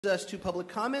Us to public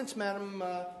comments. Madam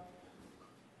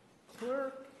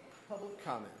Clerk, public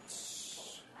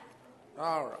comments.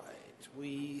 All right.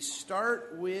 We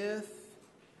start with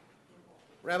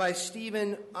Rabbi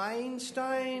Stephen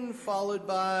Einstein, followed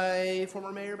by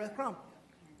former Mayor Beth Crom.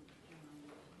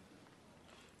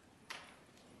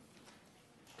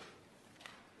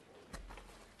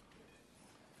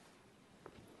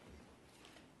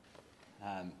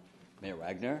 Mayor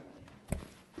Wagner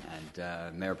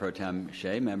and Mayor Pro Tem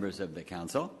Shea, members of the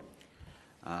council.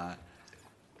 I'm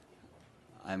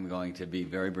going to be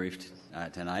very brief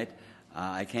tonight.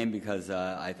 I came because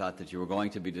I thought that you were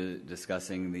going to be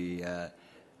discussing the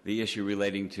issue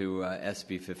relating to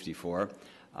SB 54.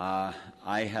 I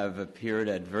have appeared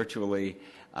at virtually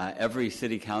every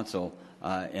city council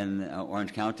in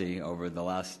Orange County over the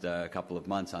last couple of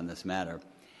months on this matter.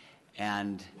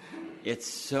 And it's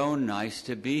so nice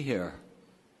to be here.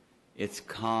 It's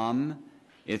calm,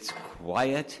 it's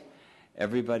quiet,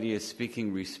 everybody is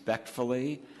speaking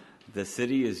respectfully, the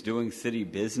city is doing city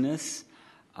business.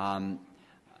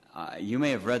 You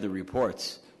may have read the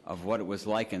reports of what it was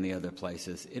like in the other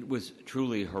places. It was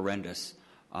truly horrendous.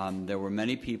 There were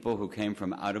many people who came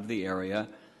from out of the area.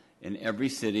 In every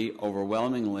city,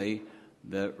 overwhelmingly,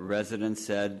 the residents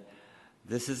said,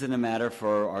 this isn't a matter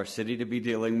for our city to be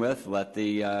dealing with, let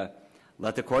the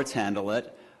courts handle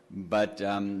it. But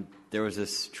there was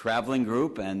this traveling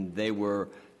group, and they were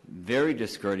very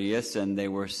discourteous, and they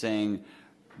were saying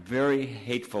very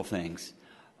hateful things.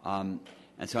 And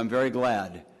so I'm very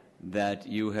glad that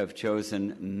you have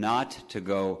chosen not to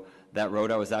go that road.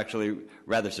 I was actually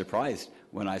rather surprised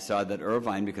when I saw that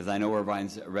Irvine, because I know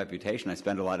Irvine's reputation. I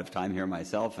spend a lot of time here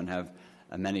myself and have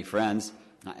many friends.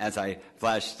 As I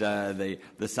flashed the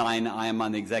sign, I am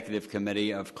on the executive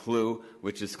committee of CLU,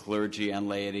 which is Clergy and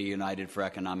Laity United for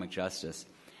Economic Justice.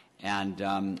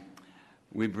 And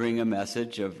we bring a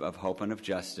message of hope and of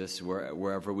justice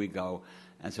wherever we go.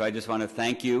 And so I just want to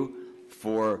thank you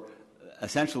for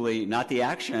essentially not the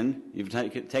action. You've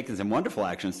taken some wonderful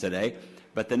actions today,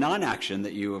 but the non-action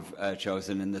that you have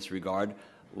chosen in this regard.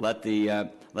 Let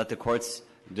the courts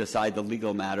decide the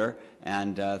legal matter.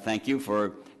 And thank you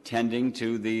for tending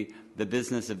to the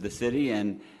business of the city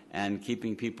and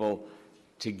keeping people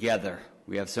together.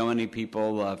 We have so many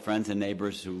people, friends and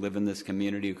neighbors who live in this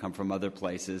community who come from other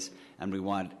places, and we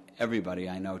want everybody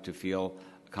I know to feel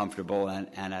comfortable and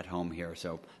at home here.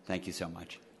 So thank you so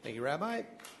much. Thank you, Rabbi.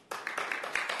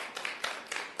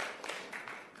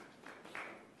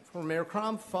 Former Mayor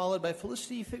Crom, followed by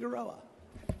Felicity Figueroa.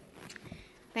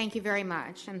 Thank you very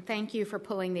much, and thank you for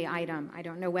pulling the item. I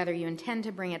don't know whether you intend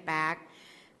to bring it back.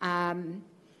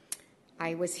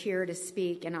 I was here to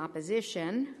speak in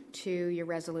opposition to your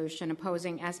resolution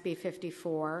opposing SB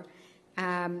 54.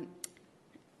 I'll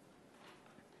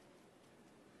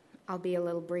be a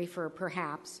little briefer,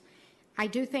 perhaps. I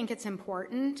do think it's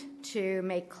important to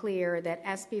make clear that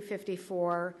SB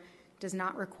 54 does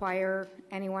not require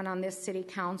anyone on this city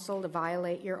council to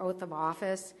violate your oath of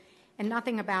office, and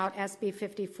nothing about SB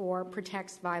 54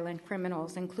 protects violent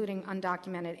criminals, including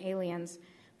undocumented aliens,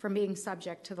 from being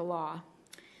subject to the law.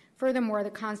 Furthermore, the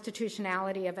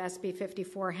constitutionality of SB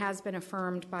 54 has been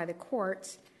affirmed by the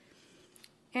courts,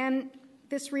 and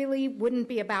this really wouldn't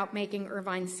be about making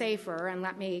Irvine safer, and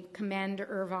let me commend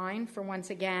Irvine for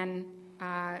once again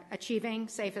achieving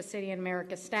Safest City in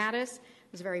America status. I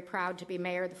was very proud to be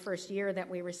mayor the first year that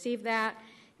we received that,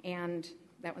 and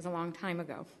that was a long time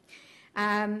ago.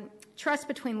 Trust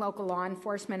between local law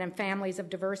enforcement and families of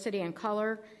diversity and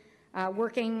color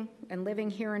working and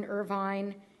living here in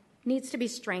Irvine needs to be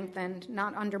strengthened,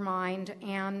 not undermined,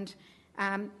 and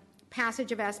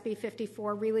passage of SB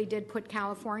 54 really did put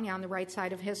California on the right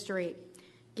side of history.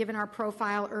 Given our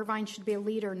profile, Irvine should be a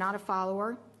leader, not a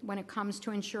follower, when it comes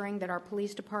to ensuring that our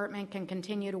police department can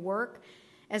continue to work,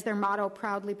 as their motto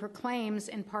proudly proclaims,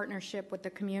 in partnership with the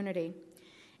community.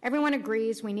 Everyone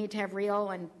agrees we need to have real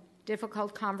and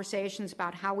difficult conversations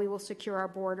about how we will secure our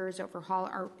borders, overhaul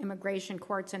our immigration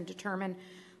courts, and determine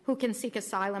who can seek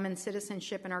asylum and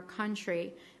citizenship in our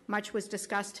country. Much was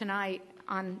discussed tonight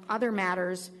on other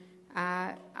matters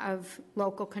of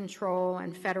local control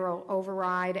and federal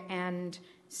override and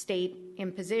state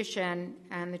imposition,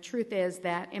 and the truth is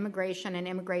that immigration and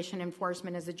immigration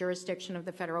enforcement is the jurisdiction of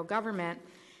the federal government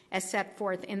as set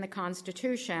forth in the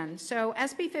Constitution. So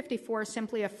SB 54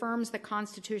 simply affirms the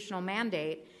constitutional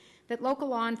mandate that local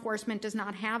law enforcement does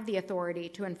not have the authority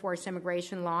to enforce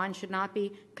immigration law and should not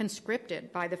be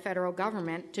conscripted by the federal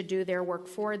government to do their work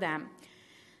for them.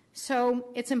 So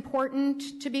it's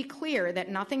important to be clear that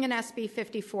nothing in SB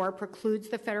 54 precludes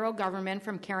the federal government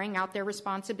from carrying out their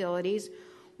responsibilities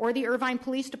or the Irvine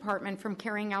Police Department from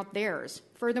carrying out theirs.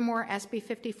 Furthermore, SB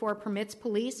 54 permits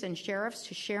police and sheriffs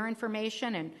to share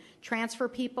information and transfer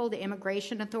people to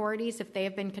immigration authorities if they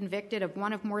have been convicted of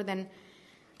one of more than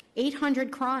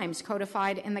 800 crimes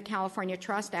codified in the California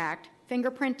Trust Act.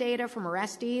 Fingerprint data from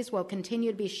arrestees will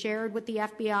continue to be shared with the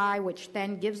FBI, which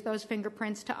then gives those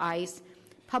fingerprints to ICE.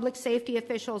 Public safety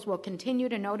officials will continue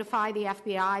to notify the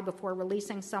FBI before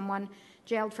releasing someone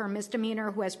jailed for a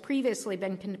misdemeanor who has previously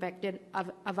been convicted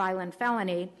of a violent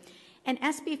felony. And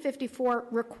SB 54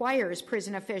 requires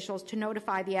prison officials to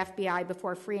notify the FBI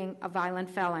before freeing a violent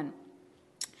felon.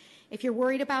 If you're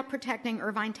worried about protecting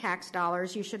Irvine tax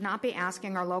dollars, you should not be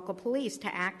asking our local police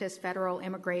to act as federal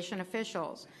immigration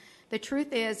officials. The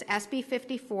truth is, SB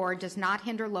 54 does not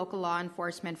hinder local law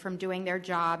enforcement from doing their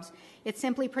jobs. It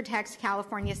simply protects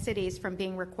California cities from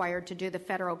being required to do the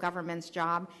federal government's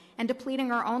job and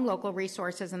depleting our own local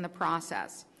resources in the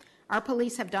process. Our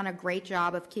police have done a great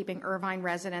job of keeping Irvine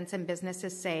residents and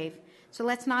businesses safe, so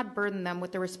let's not burden them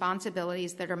with the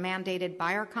responsibilities that are mandated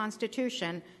by our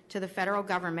Constitution to the federal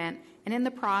government, and in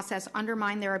the process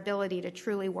undermine their ability to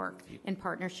truly work in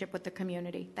partnership with the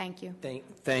community. Thank you.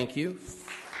 Thank you.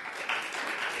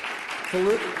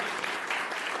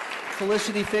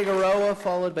 Felicity Figueroa,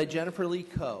 followed by Jennifer Lee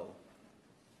Coe.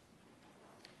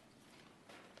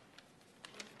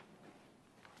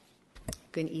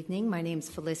 Good evening. My name is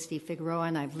Felicity Figueroa,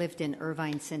 and I've lived in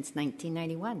Irvine since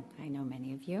 1991. I know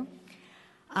many of you.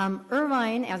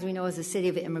 Irvine, as we know, is a city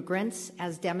of immigrants,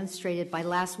 as demonstrated by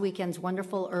last weekend's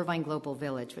wonderful Irvine Global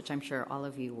Village, which I'm sure all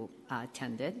of you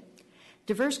attended.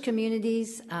 Diverse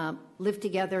communities live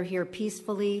together here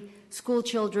peacefully. School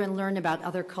children learn about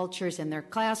other cultures in their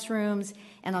classrooms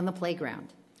and on the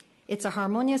playground. It's a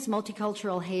harmonious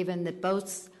multicultural haven that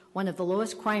boasts one of the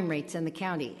lowest crime rates in the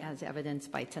county, as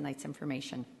evidenced by tonight's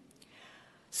information.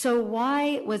 So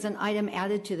why was an item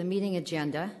added to the meeting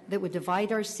agenda that would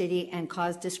divide our city and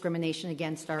cause discrimination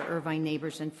against our Irvine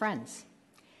neighbors and friends?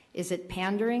 Is it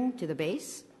pandering to the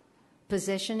base?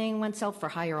 Positioning oneself for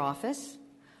higher office?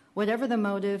 Whatever the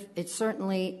motive, it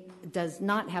certainly does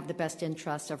not have the best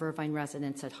interests of Irvine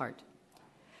residents at heart.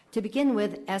 To begin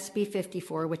with, SB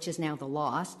 54, which is now the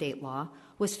law, state law,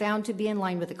 was found to be in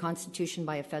line with the Constitution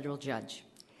by a federal judge.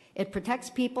 It protects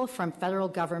people from federal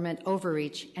government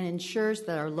overreach and ensures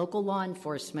that our local law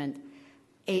enforcement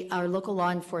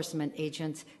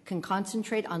agents can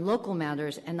concentrate on local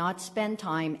matters and not spend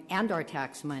time and our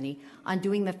tax money on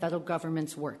doing the federal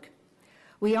government's work.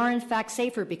 We are, in fact,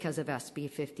 safer because of SB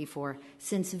 54,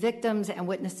 since victims and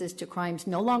witnesses to crimes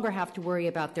no longer have to worry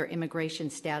about their immigration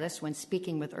status when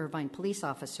speaking with Irvine police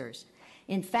officers.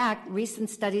 In fact, recent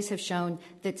studies have shown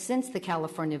that since the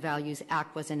California Values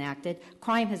Act was enacted,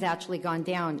 crime has actually gone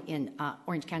down in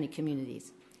Orange County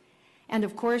communities. And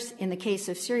of course, in the case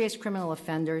of serious criminal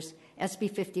offenders,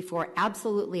 SB 54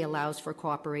 absolutely allows for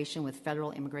cooperation with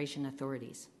federal immigration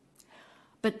authorities.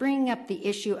 But bringing up the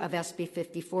issue of SB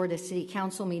 54 to City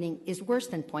Council meeting is worse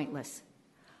than pointless.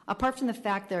 Apart from the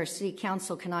fact that our City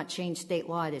Council cannot change state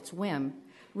law at its whim,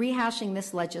 rehashing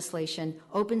this legislation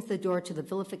opens the door to the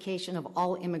vilification of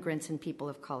all immigrants and people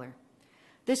of color.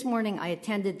 This morning, I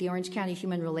attended the Orange County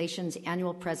Human Relations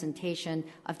annual presentation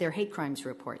of their hate crimes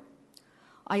report.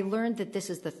 I learned that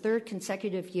this is the third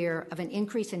consecutive year of an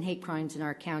increase in hate crimes in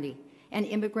our county, and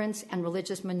immigrants and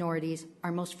religious minorities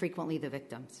are most frequently the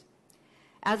victims.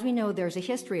 As we know, there's a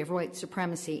history of white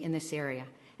supremacy in this area,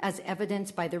 as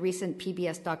evidenced by the recent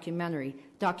PBS documentary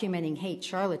documenting Hate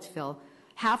Charlottesville,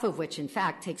 half of which, in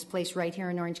fact, takes place right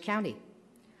here in Orange County.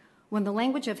 When the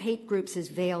language of hate groups is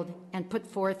veiled and put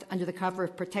forth under the cover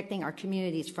of protecting our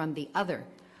communities from the other,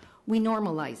 we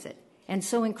normalize it, and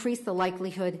so increase the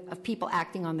likelihood of people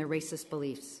acting on their racist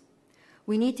beliefs.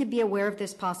 We need to be aware of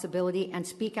this possibility and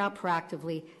speak out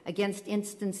proactively against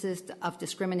instances of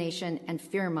discrimination and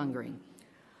fear-mongering.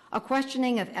 A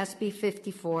questioning of SB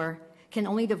 54 can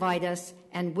only divide us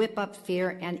and whip up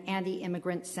fear and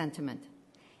anti-immigrant sentiment.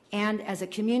 And as a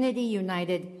community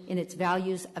united in its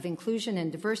values of inclusion and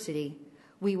diversity,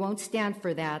 we won't stand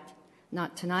for that,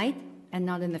 not tonight and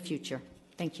not in the future.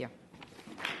 Thank you.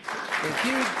 Thank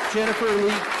you, Jennifer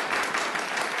Lee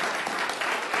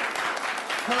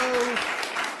Coe,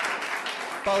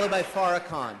 followed by Farah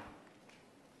Khan.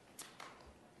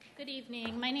 Good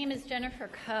evening. My name is Jennifer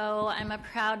Coe. I'm a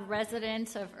proud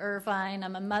resident of Irvine.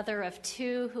 I'm a mother of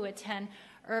two who attend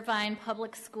Irvine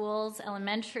Public Schools,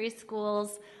 elementary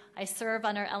schools. I serve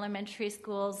on our elementary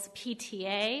schools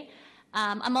PTA.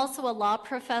 I'm also a law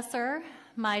professor.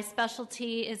 My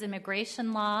specialty is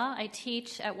immigration law. I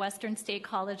teach at Western State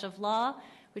College of Law,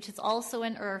 which is also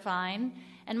in Irvine,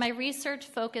 and my research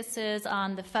focuses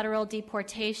on the federal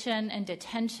deportation and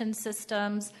detention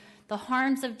systems, the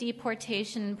harms of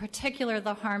deportation, in particular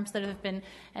the harms that have been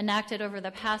enacted over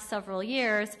the past several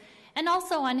years, and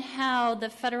also on how the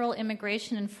federal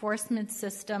immigration enforcement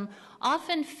system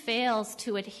often fails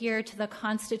to adhere to the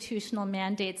constitutional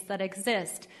mandates that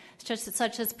exist,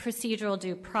 such as procedural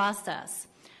due process.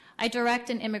 I direct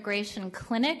an immigration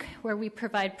clinic where we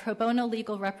provide pro bono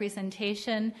legal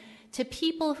representation to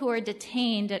people who are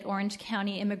detained at Orange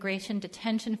County immigration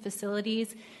detention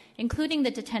facilities, including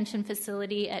the detention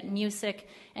facility at Music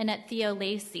and at Theo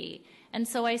Lacey. And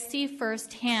so I see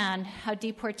firsthand how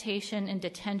deportation and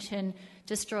detention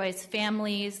destroys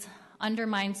families,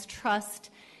 undermines trust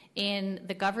in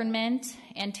the government,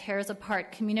 and tears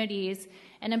apart communities,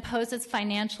 and imposes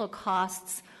financial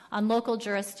costs on local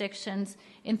jurisdictions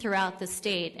in throughout the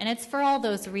state. And it's for all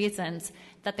those reasons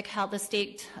that the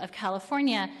state of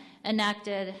California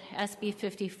enacted SB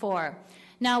 54.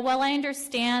 Now, while I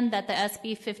understand that the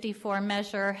SB 54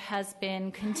 measure has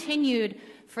been continued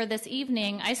for this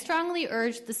evening, I strongly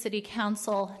urge the City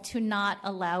Council to not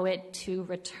allow it to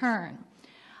return.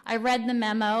 I read the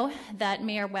memo that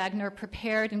Mayor Wagner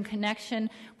prepared in connection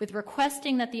with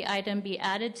requesting that the item be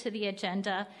added to the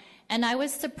agenda, and I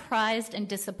was surprised and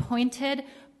disappointed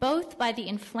both by the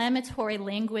inflammatory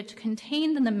language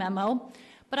contained in the memo,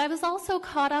 but I was also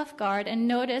caught off guard and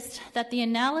noticed that the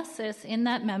analysis in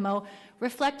that memo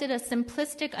reflected a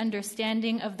simplistic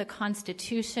understanding of the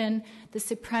Constitution, the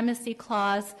Supremacy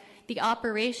Clause, the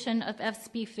operation of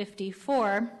SB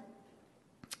 54,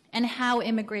 and how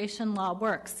immigration law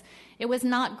works. It was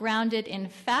not grounded in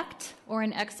fact or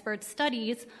in expert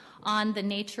studies on the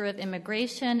nature of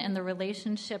immigration and the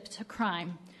relationship to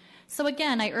crime. So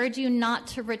again, I urge you not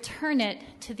to return it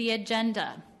to the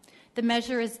agenda. The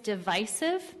measure is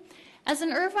divisive. As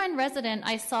an Irvine resident,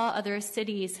 I saw other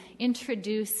cities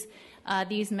introduce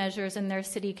these measures in their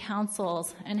city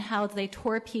councils and how they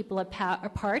tore people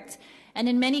apart, and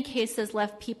in many cases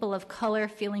left people of color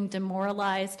feeling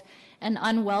demoralized and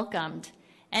unwelcomed.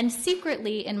 And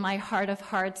secretly, in my heart of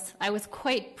hearts, I was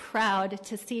quite proud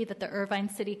to see that the Irvine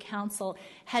City Council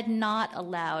had not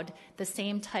allowed the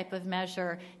same type of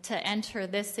measure to enter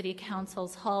this City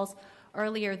Council's halls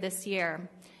earlier this year.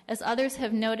 As others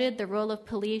have noted, the role of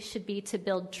police should be to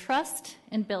build trust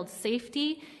and build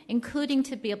safety, including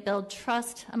to build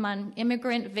trust among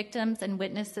immigrant victims and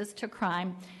witnesses to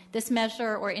crime. This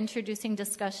measure or introducing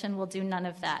discussion will do none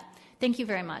of that. Thank you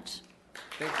very much.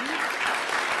 Thank you.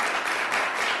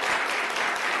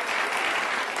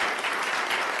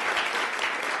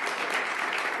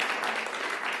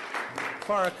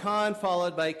 Farah Khan,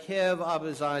 followed by Kev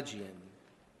Abazajian.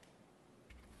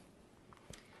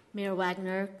 Mayor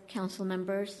Wagner, council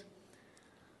members,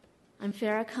 I'm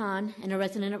Farah Khan and a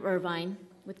resident of Irvine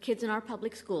with kids in our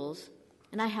public schools,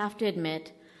 and I have to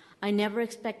admit, I never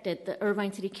expected the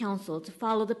Irvine City Council to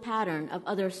follow the pattern of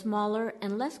other smaller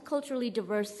and less culturally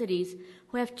diverse cities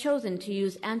who have chosen to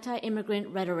use anti-immigrant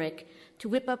rhetoric to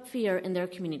whip up fear in their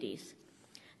communities.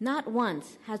 Not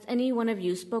once has any one of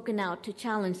you spoken out to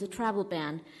challenge the travel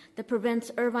ban that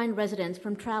prevents Irvine residents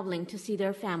from traveling to see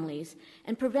their families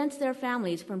and prevents their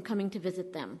families from coming to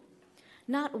visit them.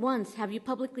 Not once have you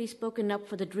publicly spoken up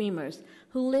for the dreamers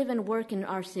who live and work in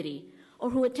our city or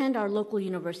who attend our local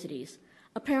universities.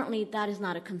 Apparently, that is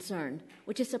not a concern,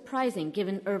 which is surprising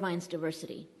given Irvine's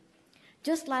diversity.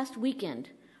 Just last weekend,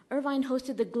 Irvine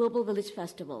hosted the Global Village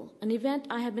Festival, an event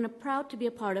I have been proud to be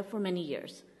a part of for many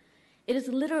years. It is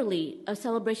literally a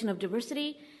celebration of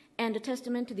diversity and a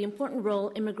testament to the important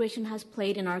role immigration has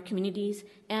played in our communities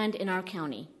and in our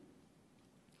county.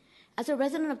 As a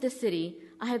resident of this city,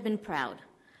 I have been proud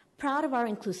of our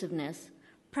inclusiveness,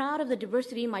 proud of the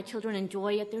diversity my children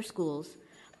enjoy at their schools,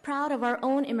 proud of our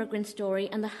own immigrant story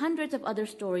and the hundreds of other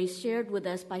stories shared with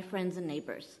us by friends and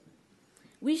neighbors.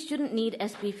 We shouldn't need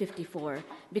SB 54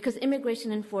 because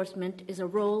immigration enforcement is a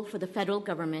role for the federal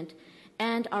government,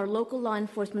 and our local law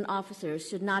enforcement officers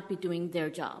should not be doing their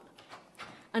job.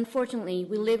 Unfortunately,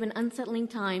 we live in unsettling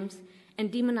times,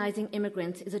 and demonizing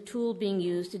immigrants is a tool being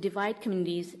used to divide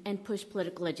communities and push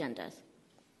political agendas.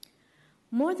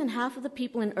 More than half of the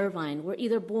people in Irvine were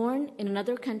either born in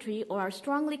another country or are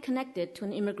strongly connected to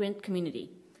an immigrant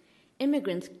community.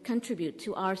 Immigrants contribute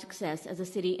to our success as a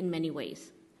city in many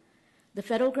ways. The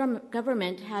federal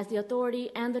government has the authority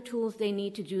and the tools they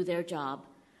need to do their job.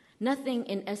 Nothing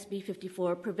in SB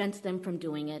 54 prevents them from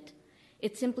doing it.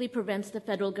 It simply prevents the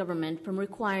federal government from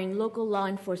requiring local law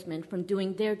enforcement from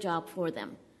doing their job for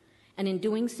them, and in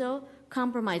doing so,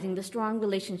 compromising the strong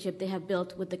relationship they have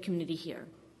built with the community here.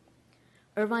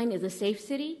 Irvine is a safe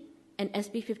city, and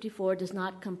SB 54 does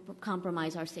not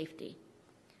compromise our safety.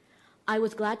 I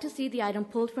was glad to see the item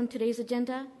pulled from today's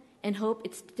agenda and hope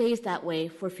it stays that way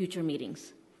for future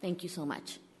meetings. Thank you so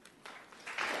much.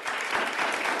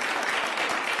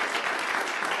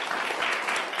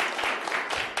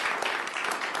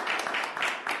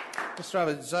 Mr.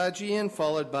 Abazagian,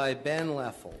 followed by Ben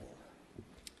Leffel.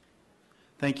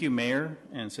 Thank you, Mayor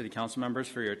and City Council members,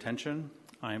 for your attention.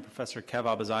 I am Professor Kev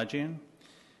Abazagian,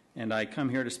 and I come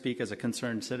here to speak as a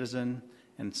concerned citizen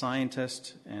and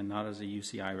scientist and not as a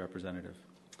UCI representative.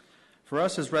 For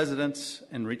us as residents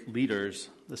and leaders,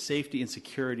 the safety and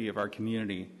security of our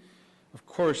community, of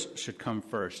course, should come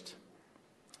first.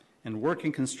 And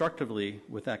working constructively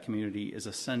with that community is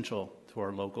essential to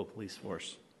our local police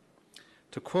force.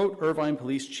 To quote Irvine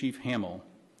Police Chief Hamill,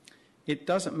 "It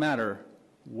doesn't matter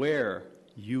where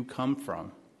you come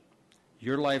from,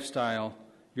 your lifestyle,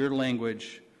 your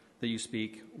language that you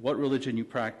speak, what religion you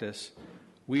practice.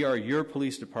 We are your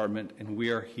police department, and we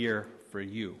are here for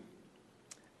you."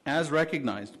 As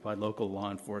recognized by local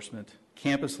law enforcement,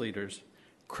 campus leaders,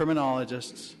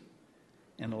 criminologists,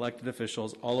 and elected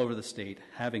officials all over the state,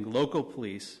 having local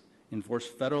police enforce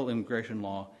federal immigration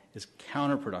law is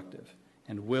counterproductive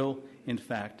and will, in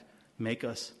fact, make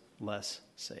us less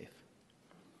safe.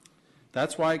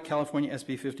 That's why California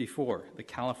SB 54, the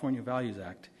California Values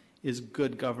Act, is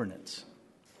good governance,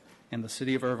 and the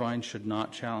City of Irvine should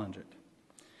not challenge it.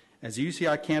 As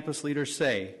UCI campus leaders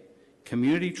say,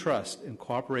 community trust and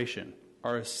cooperation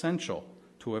are essential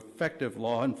to effective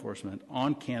law enforcement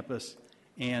on campus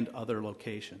and other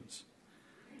locations.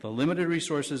 The limited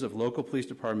resources of local police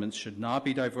departments should not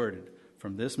be diverted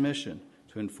from this mission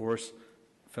to enforce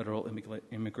federal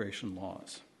immigration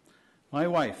laws. My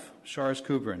wife, Shars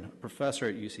Kubrin, a professor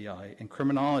at UCI and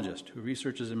criminologist who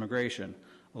researches immigration,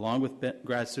 along with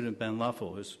grad student Ben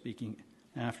Leffel, who's speaking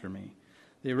after me,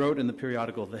 they wrote in the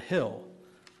periodical The Hill,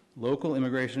 "Local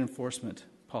immigration enforcement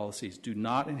policies do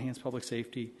not enhance public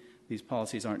safety. These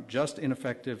policies aren't just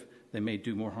ineffective, they may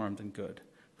do more harm than good.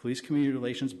 Police-community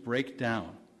relations break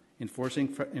down.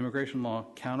 Enforcing immigration law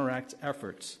counteracts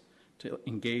efforts to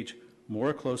engage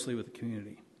more closely with the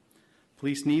community.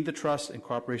 Police need the trust and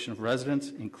cooperation of residents,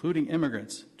 including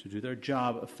immigrants, to do their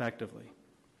job effectively.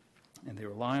 And they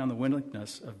rely on the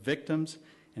willingness of victims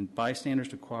and bystanders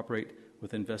to cooperate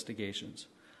with investigations.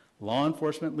 Law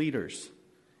enforcement leaders,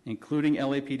 including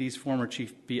LAPD's former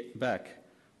Chief Beck,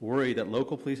 worry that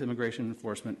local police immigration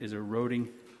enforcement is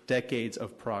eroding decades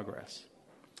of progress.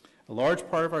 A large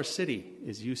part of our city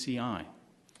is UCI.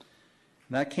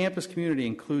 That campus community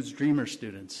includes Dreamer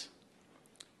students,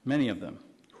 many of them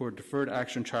who are deferred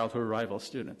action childhood arrival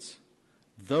students.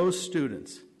 Those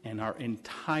students and our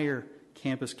entire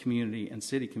campus community and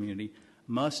city community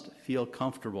must feel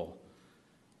comfortable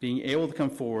being able to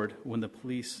come forward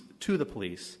to the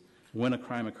police when a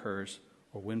crime occurs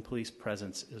or when police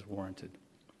presence is warranted.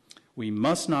 We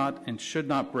must not and should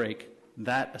not break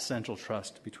that essential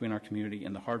trust between our community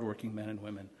and the hardworking men and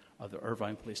women of the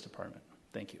Irvine Police Department.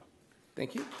 Thank you.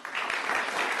 Thank you.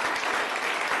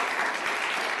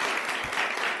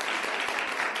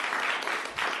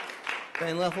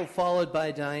 Ben Leffel, followed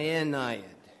by Diane Nyad.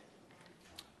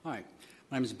 Hi,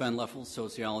 my name is Ben Leffel,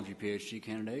 sociology PhD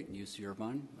candidate in UC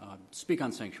Irvine. Speak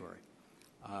on sanctuary.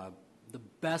 The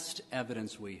best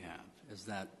evidence we have is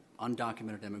that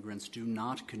undocumented immigrants do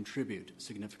not contribute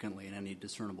significantly in any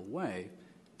discernible way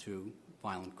to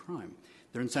violent crime.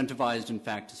 They're incentivized, in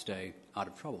fact, to stay out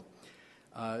of trouble.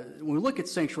 When we look at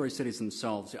sanctuary cities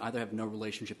themselves, they either have no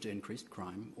relationship to increased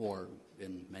crime or,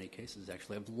 in many cases,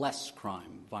 actually have less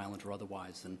crime, violent or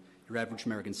otherwise, than your average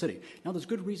American city. Now, there's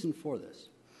good reason for this.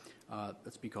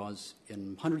 That's because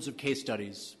in hundreds of case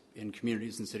studies in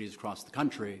communities and cities across the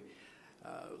country,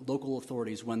 local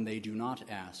authorities, when they do not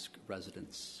ask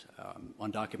residents,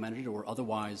 undocumented or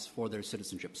otherwise, for their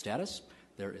citizenship status,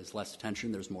 there is less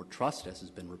attention, there's more trust, as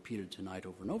has been repeated tonight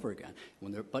over and over again.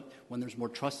 But when there's more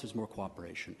trust, there's more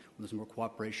cooperation. When there's more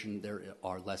cooperation, there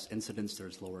are less incidents,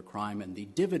 there's lower crime, and the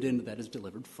dividend that is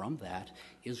delivered from that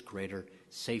is greater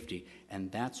safety.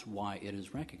 And that's why it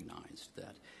is recognized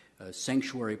that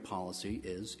sanctuary policy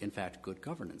is, in fact, good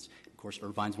governance. Of course,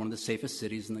 Irvine's one of the safest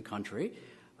cities in the country,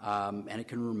 and it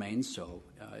can remain so.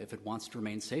 If it wants to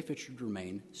remain safe, it should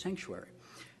remain sanctuary.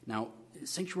 Now,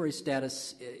 sanctuary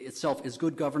status itself is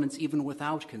good governance even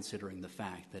without considering the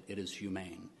fact that it is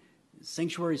humane.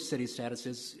 Sanctuary city status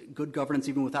is good governance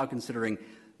even without considering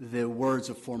the words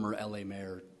of former LA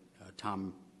Mayor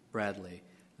Tom Bradley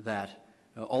that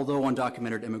although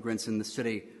undocumented immigrants in the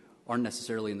city aren't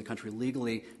necessarily in the country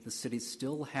legally, the city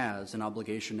still has an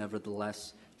obligation,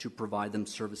 nevertheless, to provide them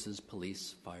services,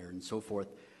 police, fire, and so forth,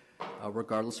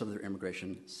 regardless of their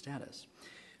immigration status.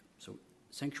 So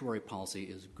sanctuary policy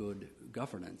is good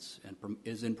governance and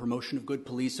is in promotion of good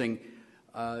policing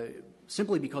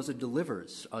simply because it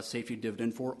delivers a safety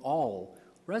dividend for all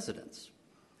residents.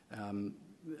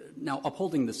 Now,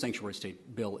 upholding the sanctuary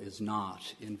state bill is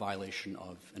not in violation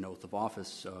of an oath of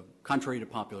office. Contrary to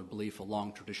popular belief, a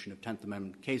long tradition of 10th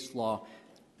Amendment case law,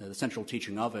 the central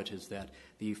teaching of it is that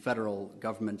the federal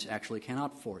government actually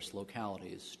cannot force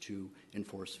localities to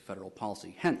enforce federal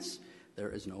policy. Hence, there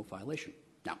is no violation.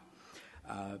 Now,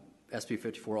 SB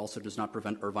 54 also does not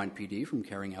prevent Irvine PD from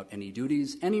carrying out any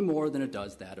duties any more than it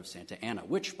does that of Santa Ana,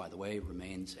 which, by the way,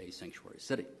 remains a sanctuary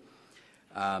city.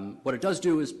 What it does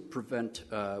do is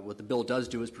what the bill does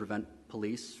do is prevent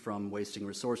police from wasting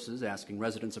resources asking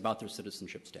residents about their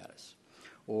citizenship status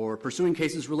or pursuing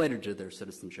cases related to their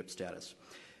citizenship status.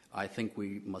 I think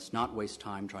we must not waste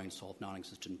time trying to solve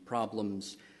non-existent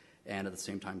problems and at the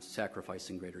same time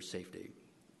sacrificing greater safety.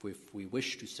 If we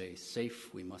wish to stay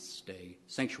safe, we must stay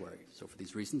sanctuary. So for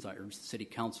these reasons, I urge the City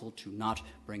Council to not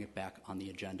bring it back on the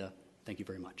agenda. Thank you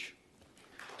very much.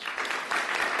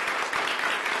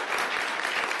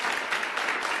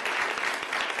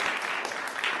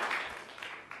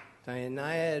 Diane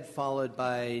Nyad, followed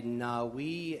by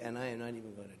Nawi, and I am not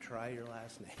even going to try your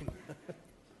last name.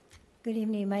 Good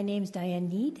evening. My name is Diane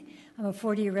Need. I'm a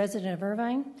 40-year resident of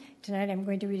Irvine. Tonight I'm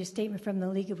going to read a statement from the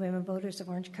League of Women Voters of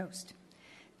Orange Coast.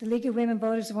 The League of Women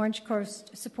Voters of Orange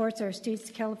Coast supports our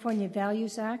state's California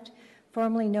Values Act,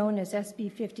 formerly known as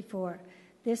SB 54.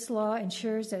 This law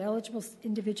ensures that eligible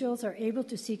individuals are able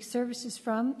to seek services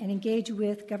from and engage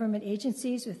with government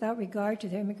agencies without regard to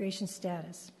their immigration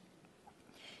status.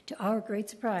 To our great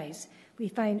surprise, we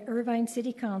find Irvine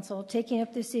City Council taking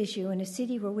up this issue in a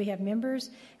city where we have members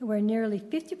and where nearly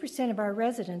 50% of our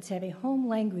residents have a home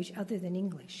language other than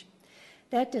English.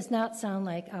 That does not sound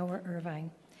like our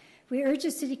Irvine. We urge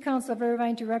the City Council of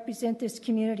Irvine to represent this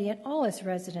community and all its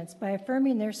residents by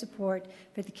affirming their support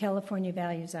for the California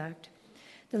Values Act.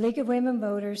 The League of Women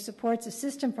Voters supports a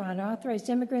system for unauthorized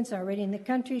immigrants already in the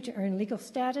country to earn legal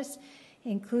status,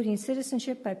 including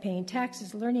citizenship by paying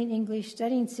taxes, learning English,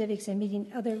 studying civics, and meeting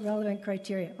other relevant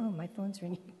criteria. Oh, my phone's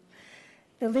ringing.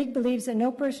 The League believes that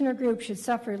no person or group should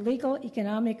suffer legal,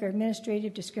 economic, or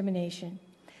administrative discrimination.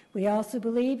 We also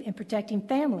believe in protecting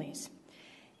families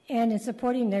and in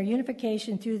supporting their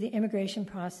unification through the immigration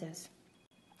process.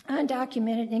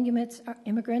 Undocumented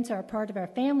immigrants are a part of our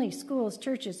families, schools,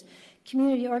 churches,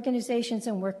 community organizations,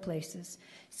 and workplaces.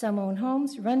 Some own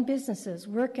homes, run businesses,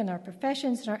 work in our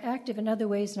professions, and are active in other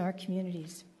ways in our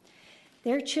communities.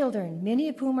 Their children, many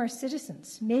of whom are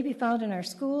citizens, may be found in our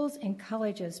schools and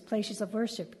colleges, places of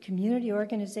worship, community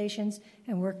organizations,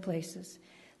 and workplaces.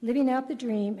 Living out the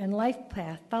dream and life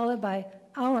path followed by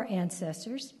our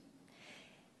ancestors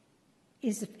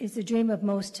is the dream of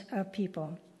most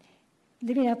people.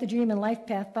 Living out the dream and life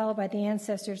path followed by the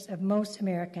ancestors of most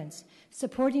Americans.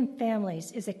 Supporting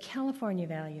families is a California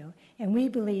value, and we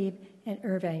believe an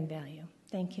Irvine value.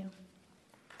 Thank you.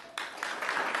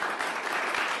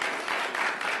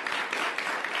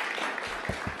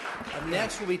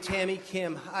 Next will be Tammy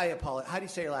Kim. I apologize. How do you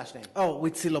say your last name? Oh,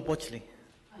 with Silo Bochley.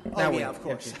 Oh, yeah, of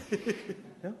course. Okay.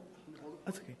 No?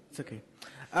 That's okay. It's okay.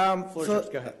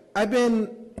 Go ahead. I've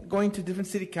been going to different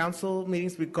city council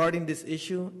meetings regarding this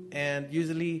issue, and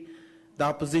usually the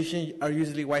opposition are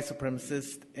usually white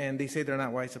supremacists, and they say they're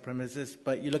not white supremacists,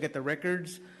 but you look at the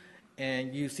records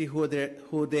and you see who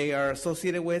they are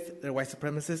associated with. They're white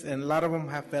supremacists, and a lot of them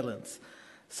have felons.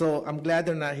 So I'm glad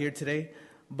they're not here today.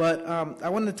 But I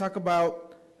wanted to talk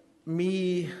about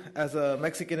me as a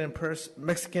Mexican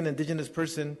indigenous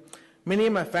person. Many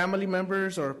of my family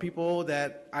members or people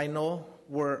that I know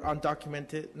were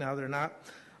undocumented. Now they're not.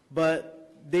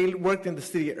 But they worked in the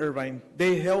city of Irvine.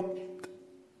 They helped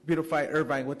beautify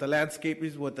Irvine with the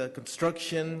landscaping, with the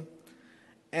construction.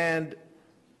 And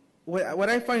what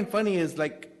I find funny is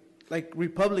like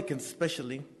Republicans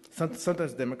especially,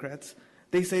 sometimes Democrats,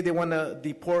 they say they want to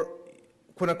deport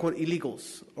quote-unquote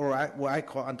illegals, or what I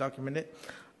call undocumented.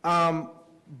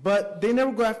 But they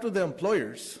never go after the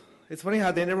employers. It's funny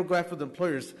how they never go after the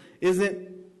employers. Isn't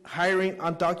hiring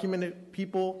undocumented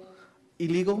people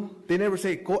illegal? They never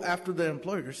say go after the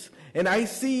employers. And I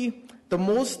see the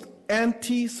most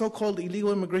anti-so-called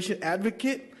illegal immigration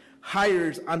advocate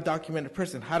hires undocumented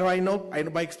person. How do I know? I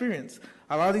know by experience.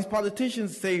 A lot of these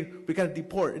politicians say we got to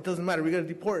deport. It doesn't matter. We got to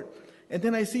deport. And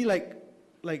then I see like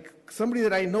somebody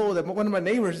that I know, that one of my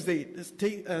neighbors, they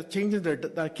changing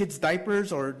their kids'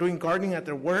 diapers or doing gardening at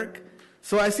their work.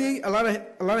 So I see a lot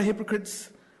of hypocrites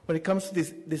when it comes to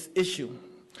this issue.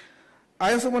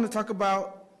 I also want to talk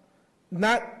about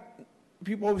not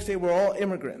people always say we're all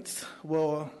immigrants.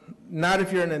 Well, not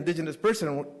if you're an indigenous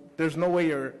person. There's no way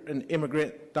you're an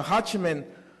immigrant. The Hachimen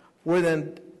were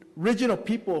the original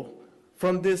people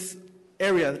from this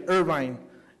area, Irvine,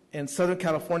 in Southern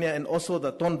California, and also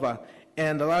the Tonva.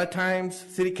 And a lot of times,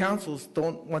 city councils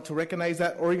don't want to recognize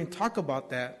that or even talk about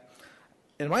that.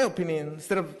 In my opinion,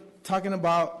 instead of talking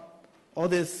about all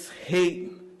this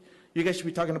hate, you guys should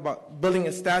be talking about building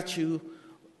a statue,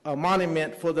 a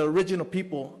monument for the original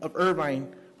people of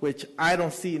Irvine, which I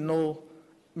don't see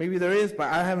maybe there is,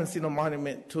 but I haven't seen a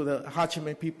monument to the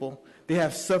Hachimen people. They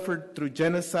have suffered through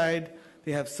genocide.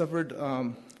 They have suffered,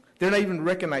 they're not even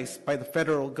recognized by the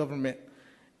federal government.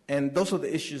 And those are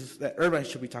the issues that Irvine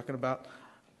should be talking about.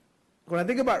 When I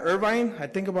think about Irvine, I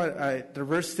think about a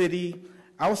diverse city.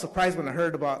 I was surprised when I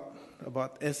heard about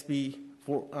SB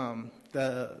 4,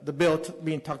 the bill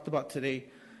being talked about today.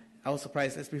 I was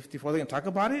surprised SB 54, they're going to talk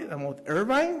about it. I'm with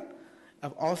Irvine,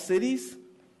 of all cities.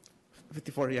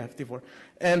 54.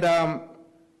 And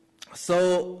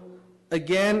so,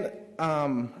 again,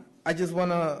 I just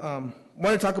want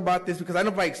to talk about this because I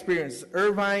know by experience,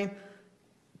 Irvine,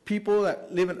 people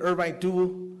that live in Irvine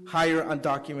do hire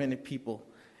undocumented people.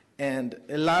 And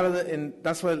and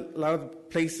that's why a lot of the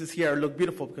places here look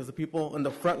beautiful, because the people on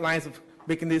the front lines of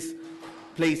making this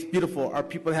place beautiful are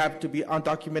people that have to be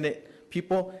undocumented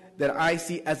people that I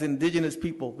see as indigenous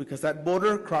people, because that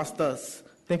border crossed us.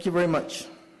 Thank you very much.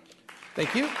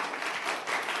 Thank you.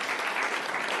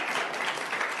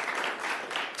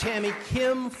 Tammy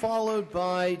Kim, followed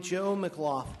by Joe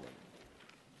McLaughlin.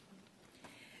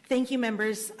 Thank you,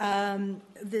 members,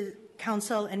 the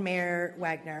Council and Mayor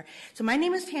Wagner. So my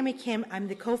name is Tammy Kim. I'm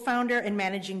the co-founder and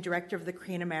managing director of the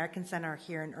Korean American Center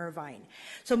here in Irvine.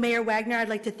 So Mayor Wagner, I'd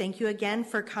like to thank you again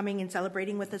for coming and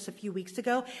celebrating with us a few weeks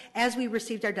ago as we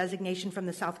received our designation from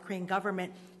the South Korean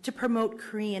government to promote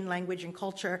Korean language and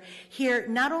culture here,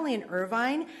 not only in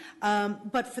Irvine,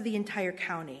 but for the entire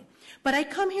county. But I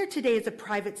come here today as a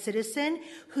private citizen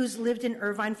who's lived in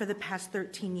Irvine for the past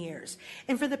 13 years.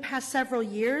 And for the past several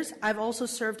years, I've also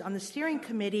served on the steering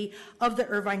committee of the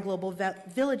Irvine Global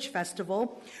Village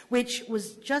Festival, which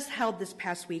was just held this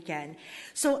past weekend.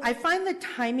 So I find the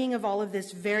timing of all of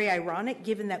this very ironic,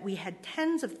 given that we had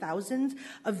tens of thousands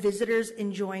of visitors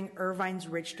enjoying Irvine's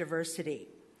rich diversity.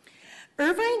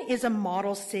 Irvine is a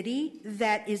model city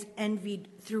that is envied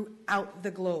throughout the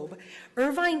globe.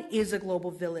 Irvine is a global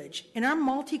village, and our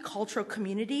multicultural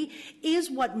community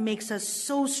is what makes us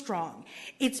so strong.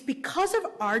 It's because of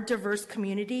our diverse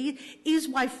community is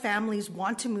why families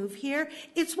want to move here.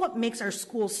 It's what makes our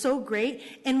schools so great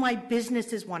and why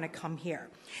businesses want to come here.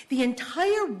 The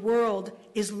entire world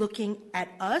is looking at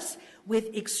us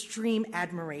with extreme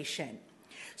admiration.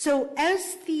 So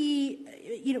as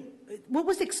what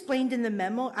was explained in the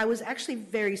memo, I was actually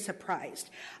very surprised.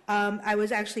 I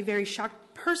was actually very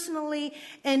shocked personally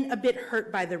and a bit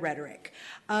hurt by the rhetoric.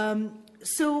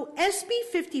 So SB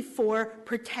 54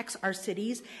 protects our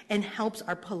cities and helps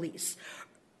our police.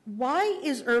 Why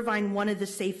is Irvine one of the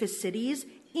safest cities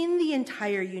in the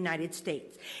entire United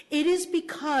States? It is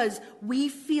because we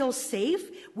feel safe,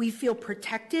 we feel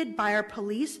protected by our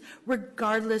police,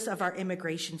 regardless of our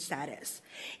immigration status.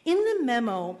 In the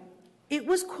memo, it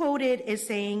was quoted as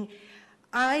saying,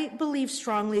 I believe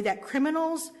strongly that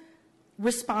criminals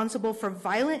responsible for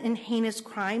violent and heinous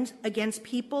crimes against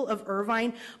people of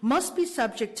Irvine must be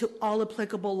subject to all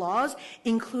applicable laws,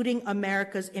 including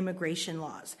America's immigration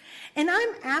laws. And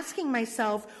I'm asking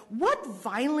myself, what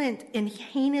violent and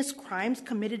heinous crimes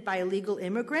committed by illegal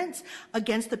immigrants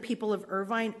against the people of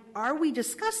Irvine are we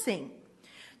discussing?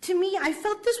 To me, I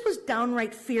felt this was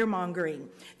downright fear-mongering.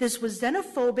 This was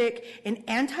xenophobic and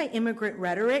anti-immigrant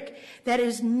rhetoric that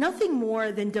is nothing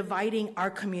more than dividing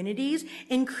our communities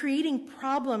and creating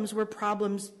problems where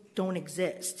problems don't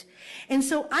exist. And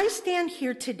so I stand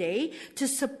here today to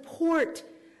support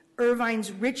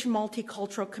Irvine's rich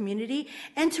multicultural community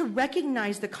and to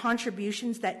recognize the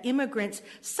contributions that immigrants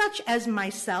such as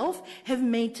myself have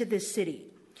made to this city.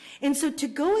 And so to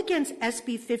go against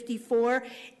SB 54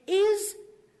 is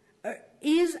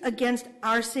against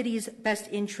our city's best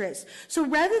interests. So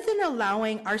rather than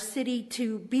allowing our city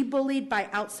to be bullied by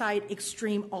outside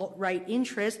extreme alt-right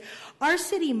interests, our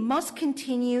city must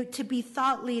continue to be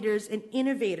thought leaders and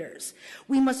innovators.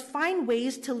 We must find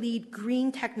ways to lead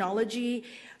green technology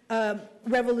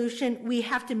revolution. We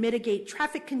have to mitigate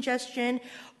traffic congestion,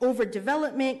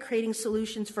 overdevelopment, creating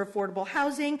solutions for affordable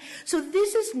housing. So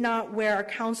this is not where our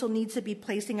council needs to be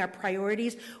placing our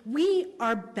priorities. We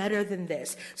are better than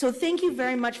this. So thank you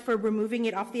very much for removing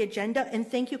it off the agenda, and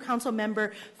thank you, Council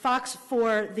Member Fox,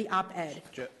 for the op-ed.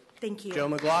 Thank you. Joe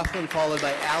McLaughlin, followed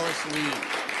by Alice Lee.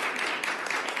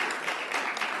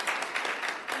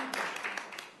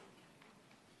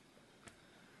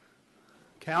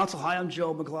 Council, hi, I'm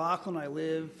Joe McLaughlin. I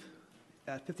live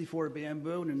at 54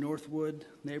 Bamboo in the Northwood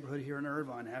neighborhood here in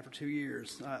Irvine. After 2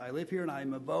 years, I live here and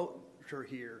I'm a voter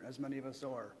here, as many of us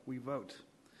are. We vote.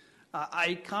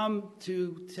 I come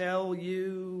to tell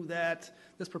you that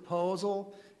this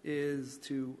proposal is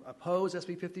to oppose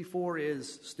SB 54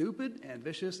 is stupid and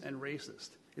vicious and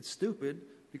racist. It's stupid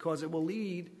because it will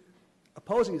lead,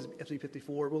 opposing SB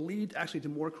 54 will lead actually to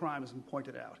more crime, as we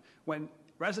pointed out. When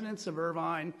residents of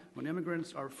Irvine, when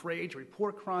immigrants are afraid to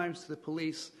report crimes to the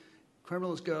police,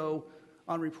 criminals go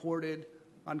unreported,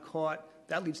 uncaught,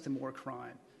 that leads to more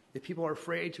crime. If people are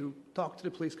afraid to talk to the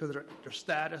police because of their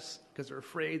status, because they're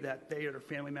afraid that they or their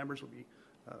family members will be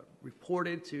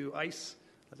reported to ICE,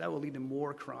 that will lead to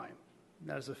more crime.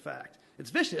 That is a fact.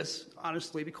 It's vicious,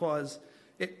 honestly, because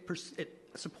it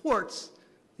supports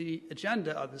the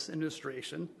agenda of this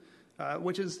administration,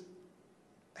 which is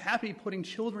happy putting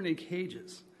children in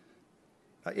cages.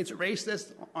 It's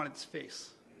racist on its face.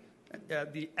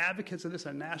 The advocates of this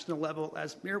on a national level,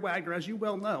 as Mayor Wagner, as you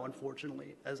well know,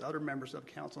 unfortunately, as other members of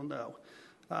council know,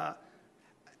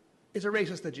 is a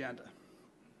racist agenda.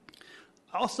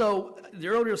 Also, the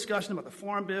earlier discussion about the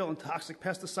Farm Bill and toxic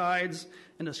pesticides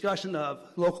and discussion of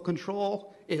local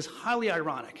control is highly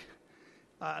ironic.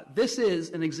 This is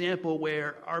an example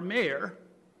where our mayor,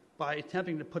 by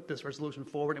attempting to put this resolution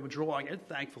forward and withdrawing it,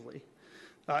 thankfully,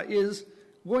 is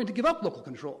willing to give up local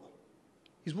control.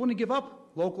 He's willing to give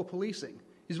up local policing.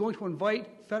 He's willing to invite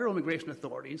federal immigration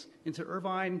authorities into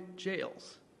Irvine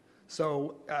jails.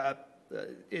 So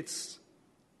it's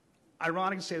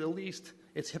ironic to say the least.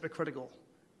 It's hypocritical,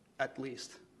 at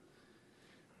least.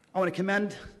 I want to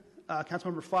commend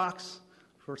Councilmember Fox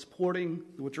for supporting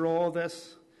the withdrawal of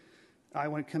this. I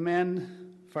want to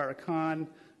commend Farah Khan,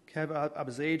 Kev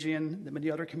Abazagian, the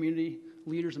many other community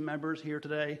leaders and members here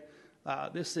today.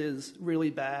 This is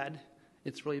really bad.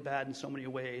 It's really bad in so many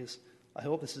ways. I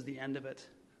hope this is the end of it.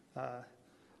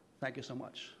 Thank you so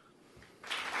much.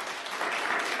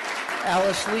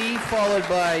 Alice Lee, followed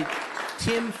by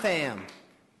Tim Pham.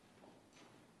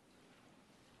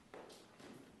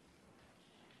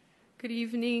 Good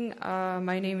evening.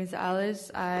 My name is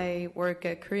Alice. I work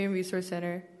at Korean Resource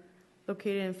Center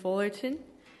located in Fullerton.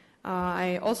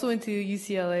 I also went to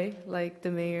UCLA, like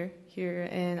the mayor here,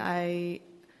 and I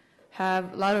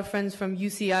have a lot of friends from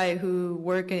UCI who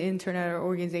work and intern at our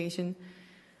organization.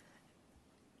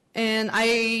 And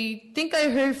I think I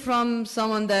heard from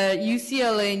someone that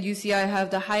UCLA and UCI have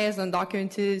the highest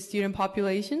undocumented student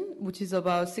population, which is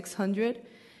about 600.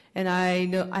 And I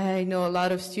know a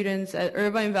lot of students at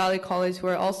Irvine Valley College who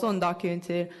are also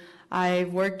undocumented.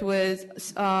 I've worked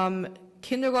with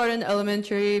kindergarten,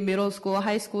 elementary, middle school,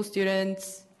 high school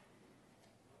students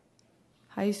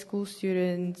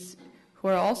who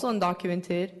are also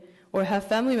undocumented or have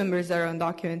family members that are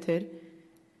undocumented.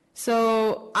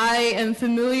 So I am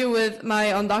familiar with my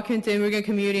undocumented immigrant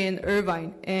community in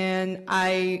Irvine, and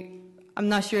I'm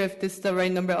not sure if this is the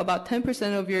right number. About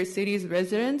 10% of your city's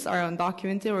residents are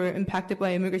undocumented or impacted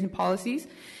by immigration policies.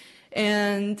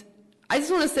 And I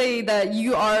just want to say that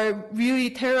you are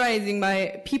really terrorizing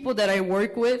my people that I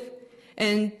work with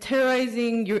and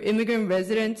terrorizing your immigrant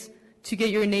residents to get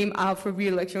your name out for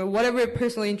re-election or whatever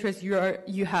personal interest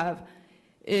you have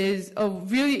is a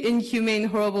really inhumane,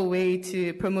 horrible way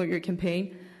to promote your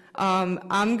campaign.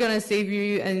 I'm going to save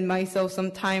you and myself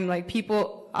some time. Like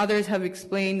others have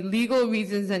explained legal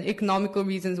reasons and economical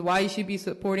reasons why you should be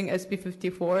supporting SB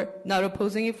 54, not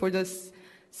opposing it for the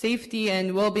safety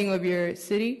and well-being of your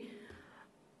city.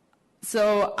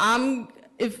 So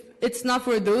if it's not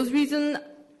for those reasons,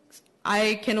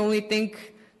 I can only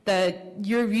think that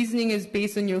your reasoning is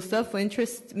based on your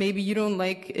self-interest. Maybe you don't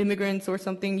like immigrants or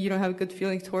something. You don't have good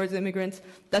feelings towards immigrants.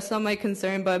 That's not my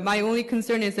concern. But my only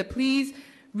concern is that please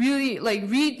really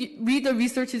read the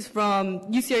researches from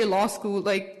UCI Law School.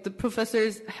 Like the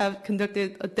professors have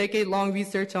conducted a decade-long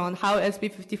research on how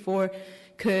SB 54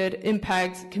 could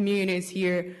impact communities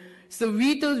here. So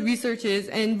read those researches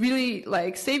and really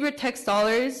save your tax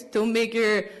dollars. Don't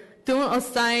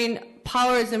assign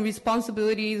powers and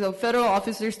responsibilities of federal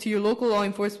officers to your local law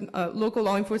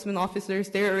enforcement officers.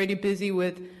 They're already busy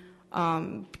with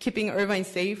keeping Irvine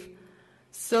safe.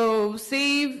 So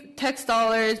save tax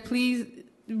dollars. Please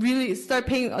really start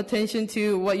paying attention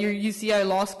to what your UCI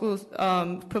Law School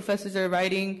professors are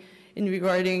writing in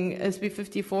regarding SB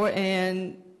 54,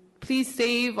 and please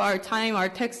save our time, our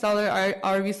tax dollar,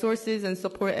 our resources, and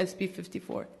support SB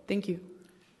 54. Thank you.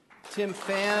 Tim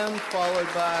Pham, followed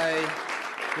by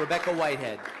Rebecca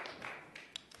Whitehead.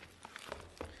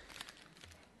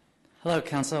 Hello,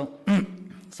 Council.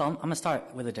 So I'm going to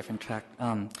start with a different track.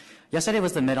 Yesterday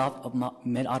was the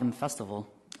Mid-Autumn Festival.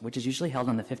 which is usually held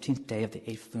on the 15th day of the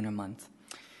 8th lunar month.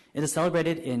 It is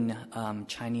celebrated in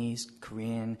Chinese,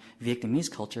 Korean, Vietnamese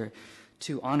culture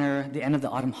to honor the end of the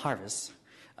autumn harvest,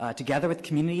 to gather with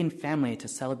community and family to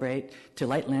celebrate, to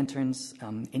light lanterns,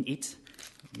 and eat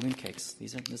mooncakes.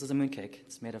 This is a mooncake.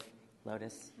 It's made of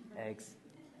lotus, eggs,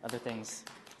 other things.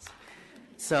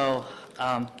 So,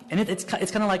 and it's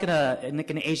kind of like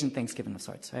an Asian Thanksgiving of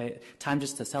sorts, right? Time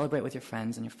just to celebrate with your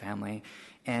friends and your family,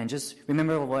 and just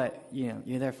remember what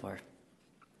you're there for.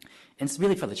 And it's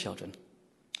really for the children.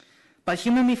 But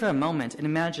humor me for a moment and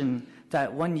imagine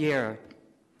that one year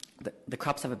the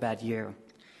crops have a bad year,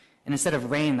 and instead of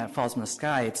rain that falls from the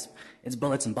sky, it's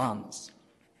bullets and bombs.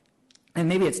 And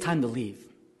maybe it's time to leave,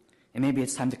 and maybe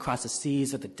it's time to cross the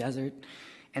seas or the desert,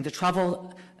 and to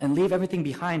travel and leave everything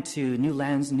behind to new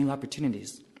lands and new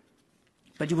opportunities.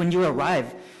 But when you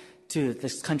arrive to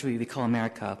this country we call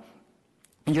America,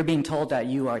 and you're being told that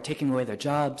you are taking away their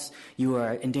jobs, you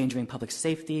are endangering public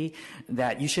safety,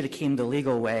 that you should have came the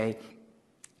legal way,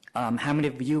 how many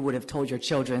of you would have told your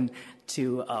children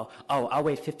to, I'll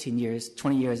wait 15 years,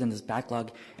 20 years in this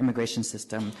backlog immigration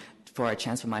system for a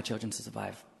chance for my children to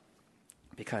survive?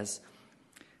 Because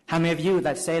how many of you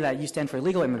that say that you stand for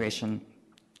illegal immigration,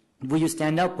 will you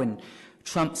stand up when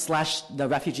Trump slashed the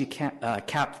refugee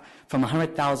cap from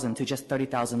 100,000 to just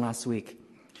 30,000 last week?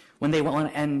 When they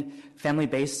want to end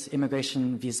family-based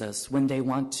immigration visas, when they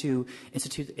want to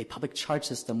institute a public charge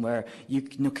system where you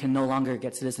can no longer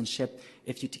get citizenship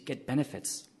if you get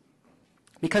benefits.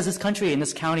 Because this country and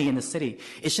this county and this city,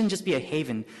 it shouldn't just be a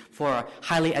haven for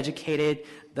highly educated,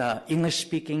 the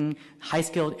English-speaking,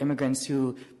 high-skilled immigrants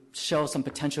who show some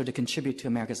potential to contribute to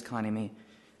America's economy.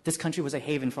 This country was a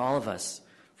haven for all of us,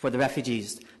 for the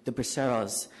refugees, the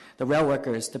braceros, the rail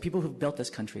workers, the people who've built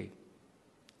this country.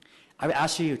 I would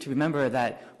ask you to remember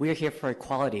that we are here for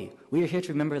equality. We are here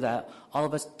to remember that all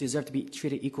of us deserve to be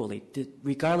treated equally,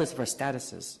 regardless of our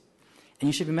statuses. And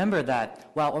you should remember that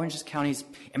while Orange County's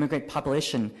immigrant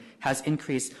population has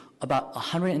increased about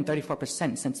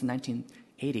 134% since the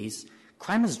 1980s,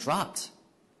 crime has dropped.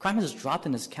 Crime has dropped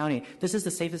in this county. This is the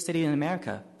safest city in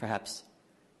America, perhaps.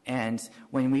 And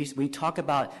when we talk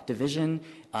about division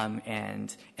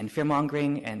and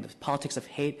fear-mongering and the politics of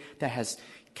hate that has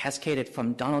cascaded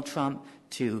from Donald Trump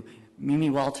to Mimi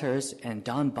Walters and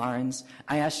Don Barnes,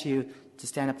 I ask you to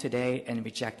stand up today and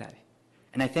reject that.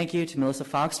 And I thank you to Melissa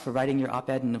Fox for writing your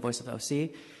op-ed in the Voice of OC.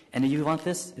 And if you want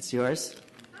this, it's yours.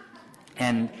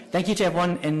 And thank you to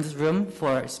everyone in this room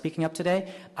for speaking up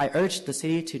today. I urge the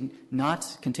city to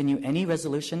not continue any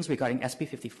resolutions regarding SB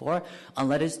 54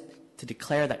 unless to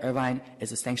declare that Irvine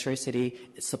is a sanctuary city,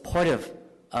 supportive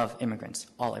of immigrants,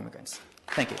 all immigrants.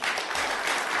 Thank you.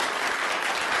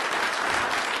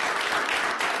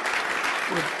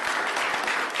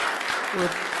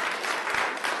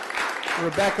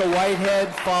 Rebecca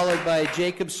Whitehead, followed by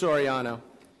Jacob Soriano.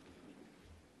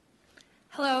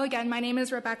 Hello again, my name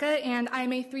is Rebecca, and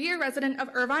I'm a 3-year resident of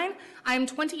Irvine. I'm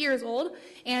 20 years old,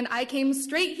 and I came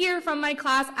straight here from my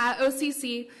class at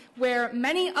OCC, where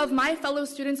many of my fellow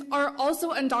students are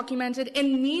also undocumented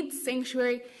and need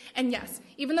sanctuary. And yes,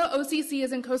 even though OCC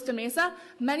is in Costa Mesa,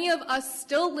 many of us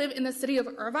still live in the city of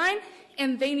Irvine,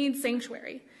 and they need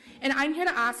sanctuary. And I'm here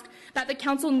to ask that the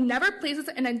council never places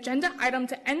an agenda item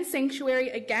to end sanctuary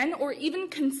again or even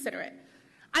consider it.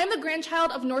 I'm the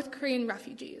grandchild of North Korean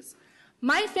refugees.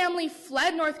 My family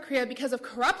fled North Korea because of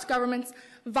corrupt governments,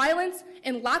 violence,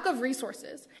 and lack of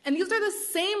resources. And these are the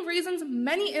same reasons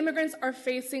many immigrants are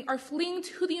fleeing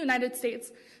to the United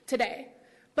States today.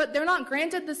 But they're not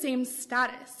granted the same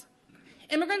status.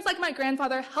 Immigrants like my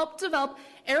grandfather helped develop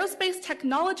aerospace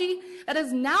technology that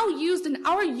is now used in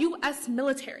our U.S.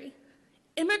 military.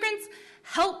 Immigrants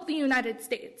help the United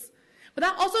States. But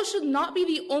that also should not be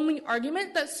the only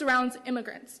argument that surrounds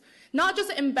immigrants, not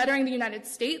just in bettering the United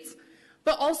States,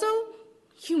 but also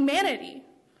humanity.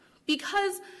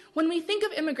 Because when we think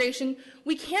of immigration,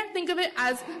 we can't think of it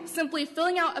as simply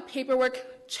filling out a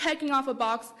paperwork, checking off a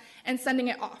box, and sending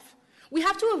it off. We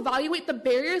have to evaluate the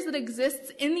barriers that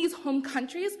exist in these home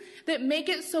countries that make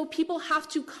it so people have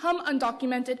to come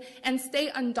undocumented and stay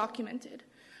undocumented.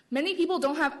 Many people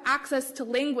don't have access to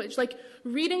language like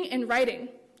reading and writing.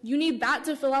 You need that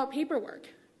to fill out paperwork.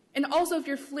 And also if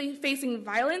you're facing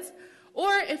violence,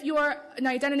 or if you are an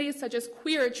identity such as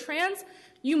queer or trans,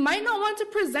 you might not want to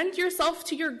present yourself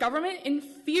to your government in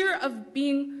fear of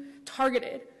being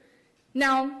targeted.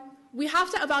 Now, we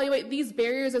have to evaluate these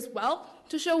barriers as well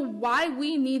to show why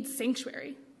we need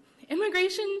sanctuary.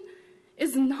 Immigration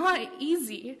is not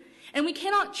easy, and we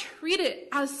cannot treat it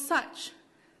as such.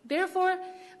 Therefore,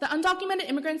 the undocumented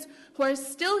immigrants who are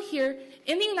still here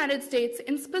in the United States,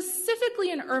 and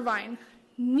specifically in Irvine,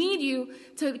 need you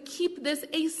to keep this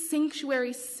a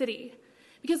sanctuary city,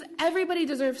 because everybody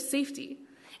deserves safety,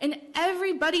 and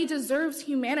everybody deserves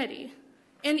humanity.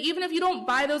 And even if you don't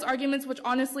buy those arguments, which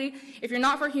honestly, if you're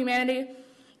not for humanity,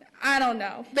 I don't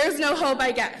know. There's no hope,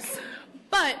 I guess.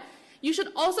 But you should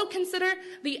also consider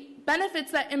the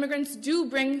benefits that immigrants do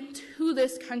bring to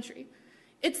this country.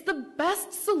 It's the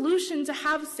best solution to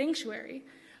have sanctuary.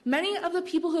 Many of the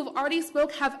people who have already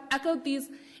spoke have echoed these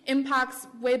impacts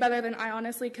way better than I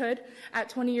honestly could at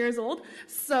 20 years old.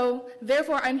 So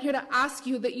therefore, I'm here to ask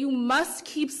you that you must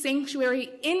keep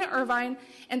sanctuary in Irvine,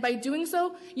 and by doing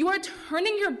so, you are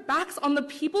turning your backs on the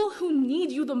people who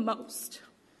need you the most.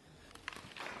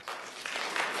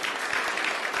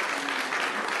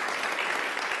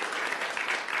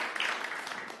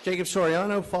 Jacob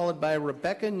Soriano, followed by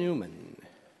Rebecca Newman.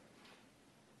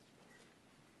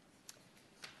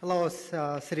 Hello,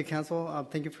 City Council.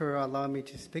 Thank you for allowing me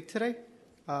to speak today.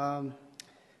 I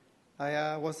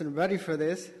wasn't ready for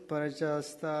this, but I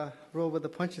just roll with the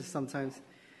punches sometimes.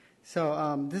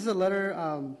 So this is a letter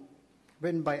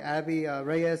written by Abby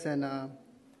Reyes and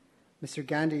Mr.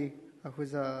 Gandhi,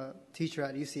 who's a teacher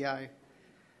at UCI.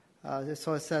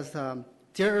 So it says,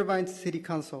 Dear Irvine City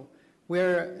Council,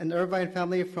 we're an Irvine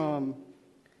family from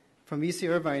UC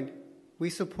Irvine.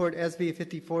 We support SB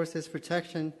 54's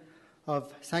protection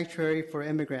of sanctuary for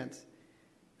immigrants.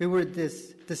 We were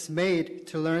dismayed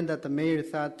to learn that the mayor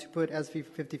thought to put SB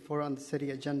 54 on the city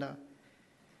agenda.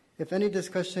 If any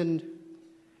discussion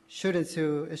should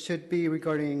ensue, it should be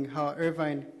regarding how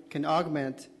Irvine can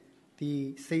augment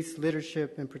the state's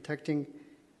leadership in protecting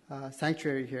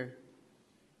sanctuary here.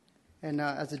 And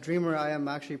as a dreamer, I am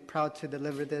actually proud to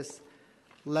deliver this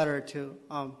letter to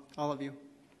all of you.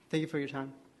 Thank you for your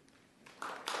time.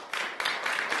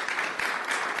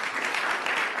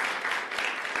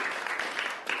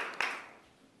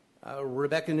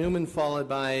 Rebecca Newman, followed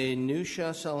by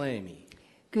Nusha Salami.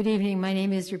 Good evening. My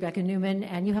name is Rebecca Newman,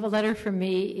 and you have a letter from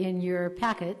me in your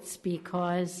packets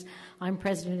because I'm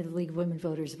president of the League of Women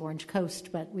Voters of Orange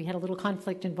Coast, but we had a little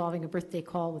conflict involving a birthday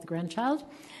call with a grandchild,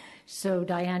 so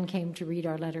Diane came to read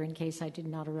our letter in case I did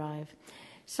not arrive.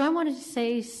 So I wanted to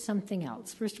say something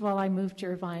else. First of all, I moved to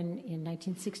Irvine in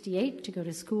 1968 to go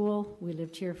to school. We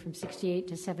lived here from 68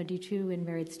 to 72 in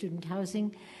married student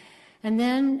housing. And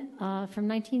then from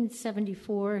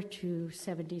 1974 to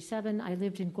 77, I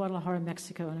lived in Guadalajara,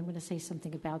 Mexico, and I'm going to say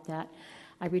something about that.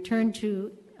 I returned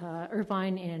to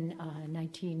Irvine in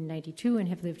 1992 and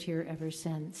have lived here ever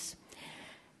since.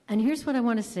 And here's what I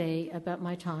want to say about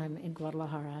my time in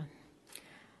Guadalajara.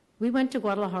 We went to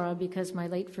Guadalajara because my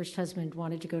late first husband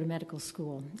wanted to go to medical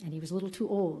school, and he was a little too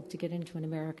old to get into an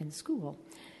American school.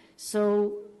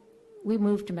 So we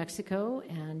moved to Mexico,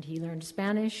 and he learned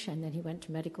Spanish, and then he went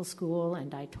to medical school,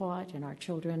 and I taught, and our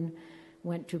children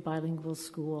went to bilingual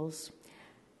schools.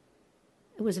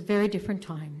 It was a very different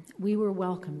time. We were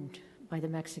welcomed by the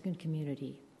Mexican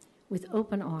community with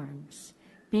open arms.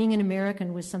 Being an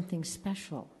American was something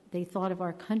special. They thought of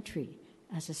our country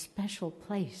as a special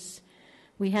place.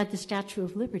 We had the Statue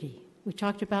of Liberty. We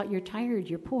talked about you're tired,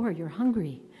 you're poor, you're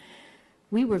hungry.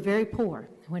 We were very poor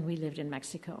when we lived in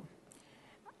Mexico.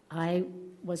 I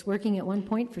was working at one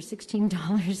point for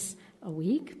 $16 a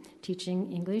week,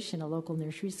 teaching English in a local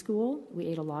nursery school. We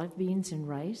ate a lot of beans and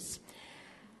rice.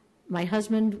 My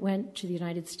husband went to the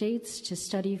United States to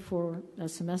study for a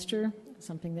semester,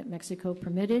 something that Mexico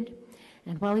permitted.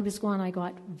 And while he was gone, I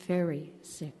got very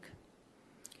sick.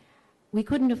 We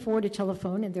couldn't afford a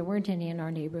telephone, and there weren't any in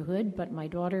our neighborhood, but my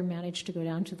daughter managed to go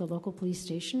down to the local police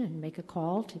station and make a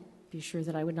call to be sure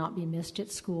that I would not be missed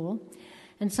at school.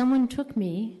 And someone took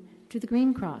me to the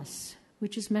Green Cross,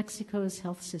 which is Mexico's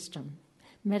health system,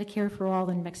 Medicare for all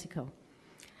in Mexico.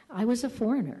 I was a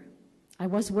foreigner. I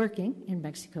was working in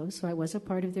Mexico, so I was a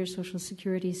part of their social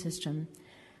security system.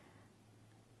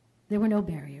 There were no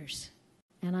barriers.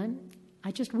 And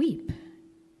I just weep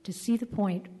to see the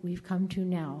point we've come to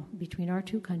now between our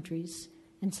two countries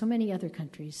and so many other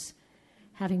countries,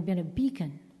 having been a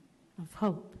beacon of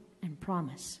hope and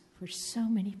promise for so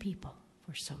many people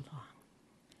for so long.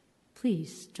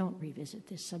 Please don't revisit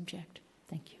this subject.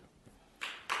 Thank you.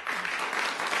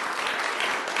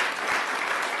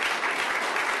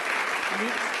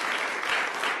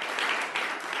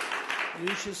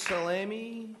 Nusha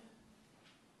Salami.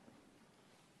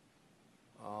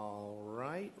 All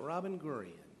right, Robin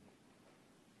Gurian.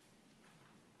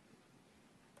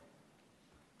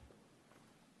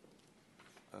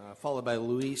 Followed by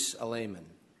Luis Aleman.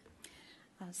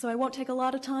 So I won't take a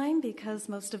lot of time because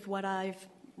most of what I've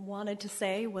wanted to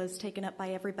say was taken up by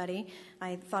everybody.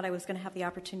 I thought I was going to have the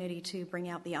opportunity to bring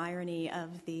out the irony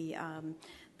of the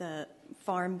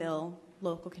Farm Bill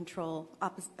local control,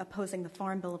 opposing the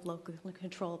Farm Bill of local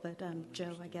control, but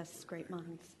Joe, I guess, great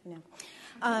minds, you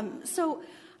know.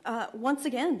 Once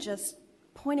again, just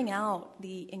pointing out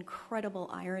the incredible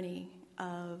irony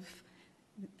of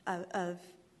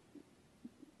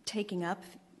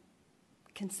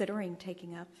considering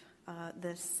taking up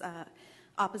this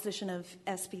opposition of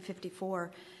SB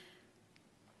 54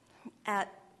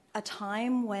 at a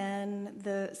time when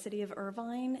the city of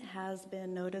Irvine has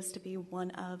been noticed to be one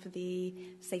of the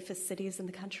safest cities in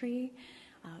the country.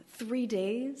 3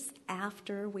 days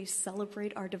after we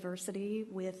celebrate our diversity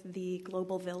with the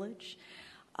Global Village,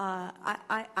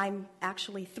 I'm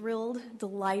actually thrilled,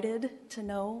 delighted to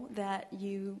know that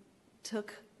you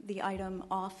took the item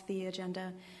off the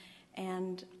agenda,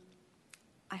 and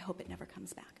I hope it never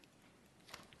comes back.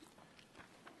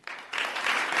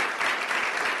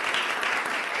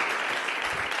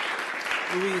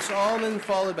 Luis Allman,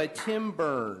 followed by Tim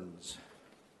Burns.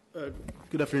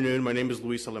 Good afternoon. My name is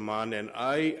Luis Aleman, and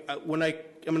I'm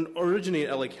an originally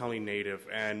LA County native.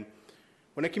 And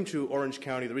when I came to Orange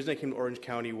County, the reason I came to Orange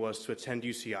County was to attend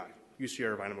UC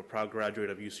Irvine. I'm a proud graduate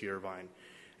of UC Irvine.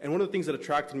 And one of the things that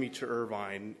attracted me to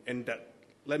Irvine and that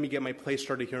let me get my place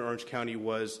started here in Orange County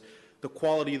was the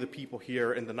quality of the people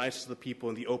here and the niceness of the people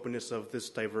and the openness of this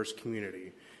diverse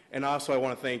community. And also I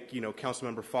want to thank,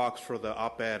 Councilmember Fox for the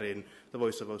op-ed in the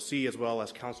Voice of OC, as well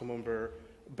as Councilmember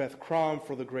Beth Crom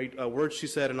for the great words she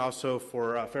said, and also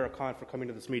for Farrah Khan for coming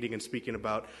to this meeting and speaking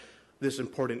about this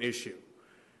important issue.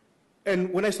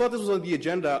 And when I saw this was on the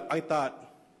agenda, I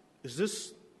thought, is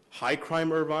this high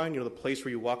crime Irvine? The place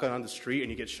where you walk out on the street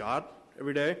and you get shot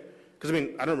every day? Because,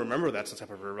 I don't remember that since I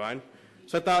was Irvine.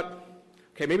 So I thought,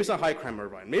 okay, maybe it's not high crime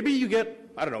Irvine. Maybe you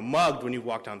get, mugged when you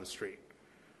walk down the street.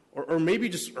 Or maybe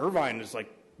just Irvine is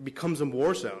becomes a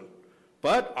war zone.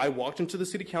 But I walked into the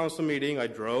city council meeting, I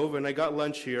drove, and I got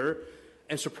lunch here,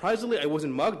 and surprisingly, I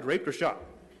wasn't mugged, raped, or shot.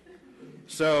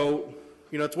 So,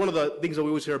 it's one of the things that we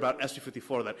always hear about SB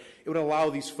 54, that it would allow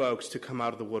these folks to come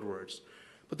out of the woodworks.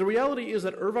 But the reality is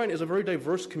that Irvine is a very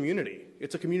diverse community.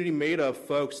 It's a community made of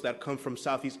folks that come from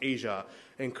Southeast Asia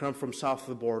and come from south of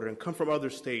the border and come from other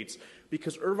states,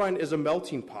 because Irvine is a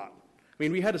melting pot.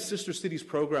 We had a Sister Cities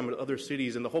program in other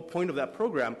cities, and the whole point of that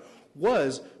program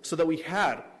was so that we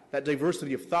had that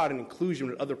diversity of thought and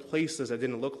inclusion in other places that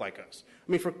didn't look like us.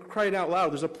 For crying out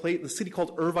loud, there's the city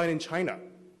called Irvine in China,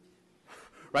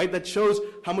 right? That shows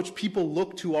how much people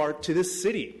look to this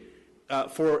city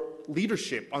for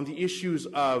leadership on the issues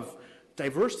of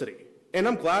diversity. And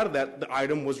I'm glad that the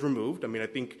item was removed. I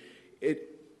think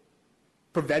it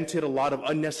prevented a lot of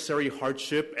unnecessary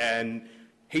hardship and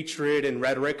hatred and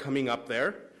rhetoric coming up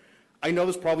there. I know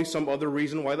there's probably some other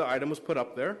reason why the item was put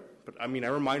up there, but I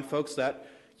remind folks that,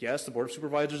 yes, the Board of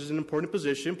Supervisors is an important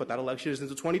position, but that election is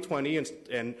into 2020,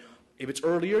 and if it's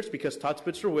earlier, it's because Todd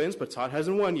Spitzer wins, but Todd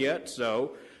hasn't won yet,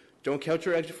 so don't count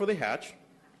your eggs before they hatch.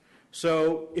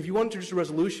 So if you want to introduce a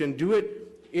resolution, do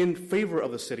it in favor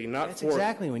of the city, not That's for... That's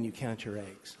exactly when you count your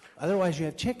eggs. Otherwise, you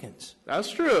have chickens.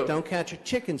 That's true. Don't count your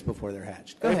chickens before they're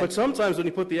hatched. Go ahead. But sometimes when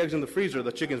you put the eggs in the freezer,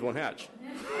 the chickens won't hatch.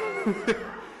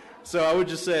 So I would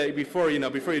just say, before you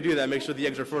do that, make sure the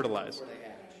eggs are fertilized.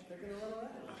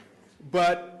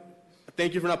 But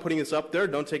thank you for not putting this up there.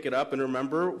 Don't take it up. And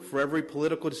remember, for every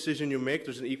political decision you make,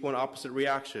 there's an equal and opposite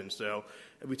reaction. So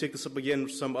if we take this up again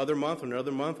some other month or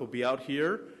another month, we'll be out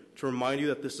here to remind you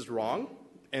that this is wrong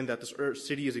and that this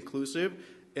city is inclusive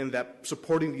and that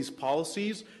supporting these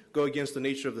policies go against the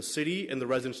nature of the city and the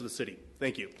residents of the city.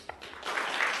 Thank you.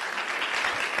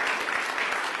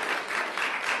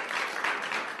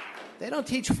 They don't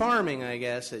teach farming, I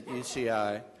guess, at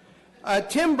UCI.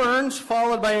 Tim Burns,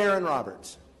 followed by Aaron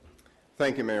Roberts.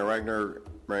 Thank you, Mayor Wagner,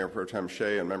 Mayor Pro Tem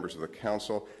Shea, and members of the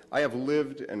council. I have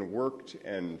lived and worked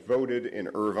and voted in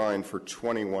Irvine for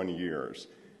 21 years.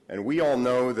 And we all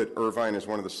know that Irvine is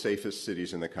one of the safest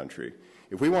cities in the country.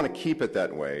 If we want to keep it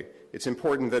that way, it's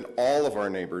important that all of our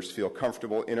neighbors feel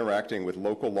comfortable interacting with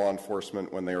local law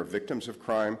enforcement when they are victims of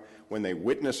crime, when they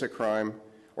witness a crime,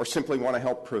 or simply want to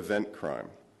help prevent crime.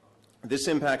 This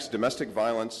impacts domestic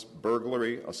violence,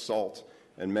 burglary, assault,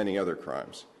 and many other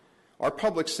crimes. Our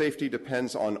public safety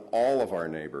depends on all of our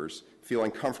neighbors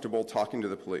feeling comfortable talking to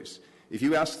the police. If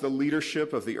you ask the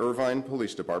leadership of the Irvine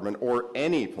Police Department, or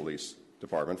any police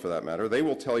department for that matter, they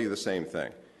will tell you the same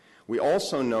thing. We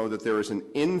also know that there is an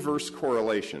inverse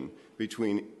correlation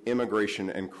between immigration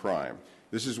and crime.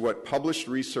 This is what published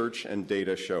research and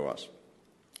data show us.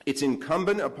 It's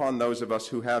incumbent upon those of us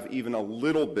who have even a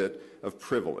little bit of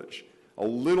privilege, a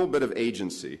little bit of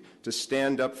agency, to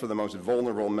stand up for the most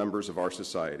vulnerable members of our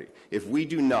society. If we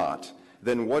do not,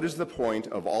 then what is the point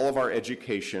of all of our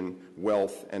education,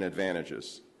 wealth, and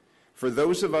advantages? For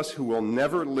those of us who will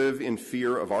never live in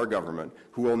fear of our government,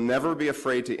 who will never be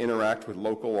afraid to interact with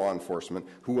local law enforcement,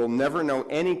 who will never know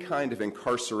any kind of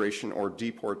incarceration or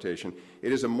deportation,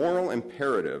 it is a moral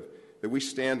imperative that we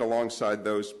stand alongside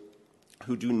those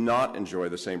who do not enjoy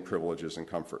the same privileges and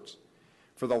comforts.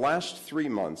 For the last 3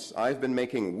 months, I've been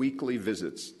making weekly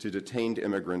visits to detained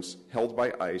immigrants held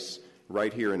by ICE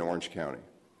right here in Orange County.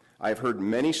 I've heard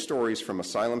many stories from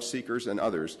asylum seekers and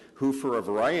others who, for a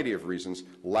variety of reasons,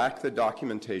 lack the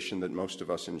documentation that most of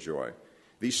us enjoy.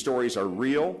 These stories are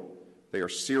real, they are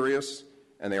serious,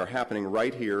 and they are happening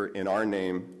right here in our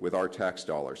name with our tax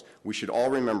dollars. We should all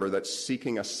remember that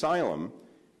seeking asylum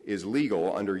is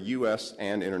legal under U.S.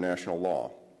 and international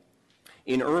law.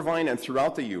 In Irvine and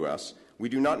throughout the U.S., we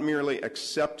do not merely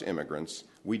accept immigrants,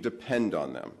 we depend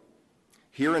on them.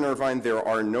 Here in Irvine, there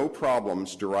are no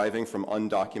problems deriving from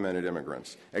undocumented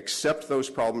immigrants, except those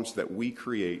problems that we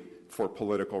create for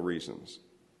political reasons.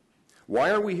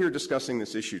 Why are we here discussing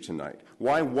this issue tonight?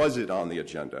 Why was it on the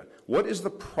agenda? What is the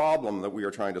problem that we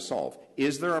are trying to solve?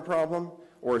 Is there a problem,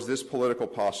 or is this political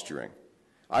posturing?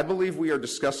 I believe we are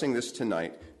discussing this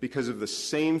tonight because of the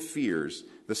same fears,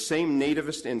 the same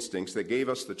nativist instincts that gave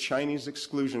us the Chinese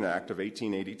Exclusion Act of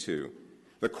 1882,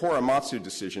 the Korematsu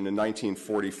decision in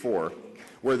 1944,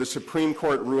 where the Supreme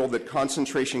Court ruled that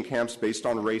concentration camps based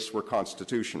on race were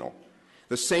constitutional.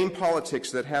 The same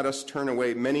politics that had us turn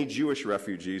away many Jewish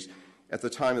refugees at the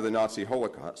time of the Nazi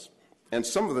Holocaust, and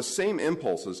some of the same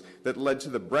impulses that led to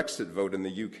the Brexit vote in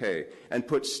the UK and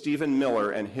put Stephen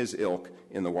Miller and his ilk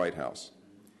in the White House.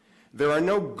 There are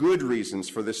no good reasons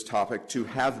for this topic to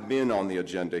have been on the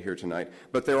agenda here tonight,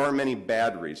 but there are many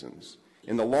bad reasons.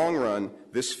 In the long run,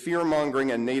 this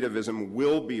fear-mongering and nativism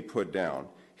will be put down.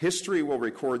 History will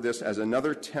record this as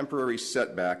another temporary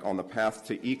setback on the path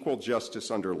to equal justice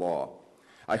under law.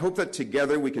 I hope that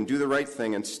together we can do the right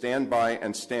thing and stand by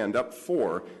and stand up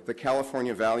for the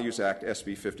California Values Act,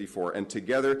 SB 54, and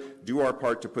together do our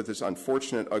part to put this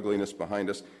unfortunate ugliness behind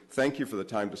us. Thank you for the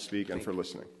time to speak and for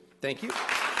listening. Thank you.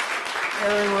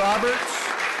 Aaron Roberts.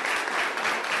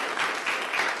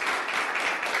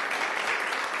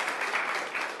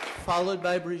 Followed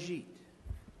by Brigitte.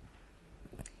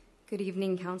 Good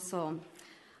evening, Council.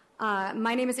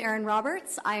 My name is Erin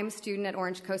Roberts. I am a student at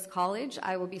Orange Coast College.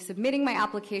 I will be submitting my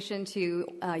application to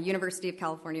University of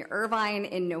California, Irvine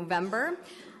in November.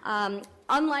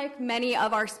 Unlike many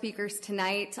of our speakers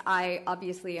tonight, I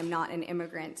obviously am not an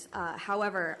immigrant.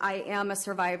 However, I am a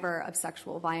survivor of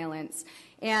sexual violence.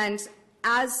 And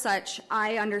as such,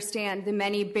 I understand the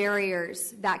many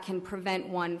barriers that can prevent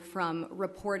one from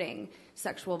reporting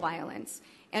sexual violence.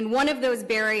 And one of those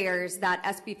barriers that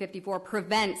SB 54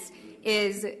 prevents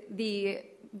is the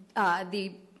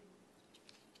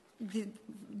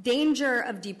danger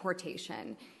of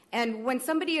deportation. And when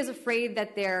somebody is afraid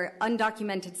that their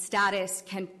undocumented status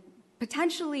can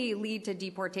potentially lead to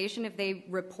deportation if they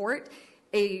report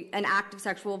an act of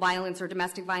sexual violence or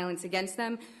domestic violence against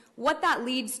them, what that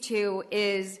leads to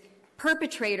is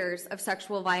perpetrators of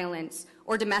sexual violence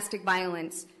or domestic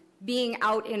violence being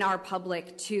out in our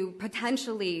public to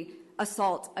potentially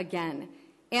assault again.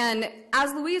 And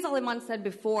as Luis Alemán said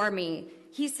before me,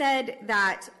 he said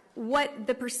that what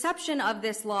the perception of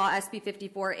this law, SB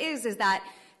 54, is that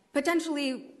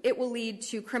potentially it will lead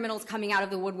to criminals coming out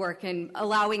of the woodwork and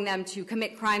allowing them to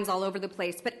commit crimes all over the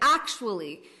place. But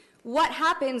actually, what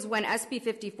happens when SB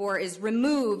 54 is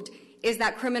removed is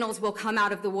that criminals will come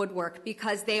out of the woodwork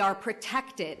because they are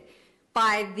protected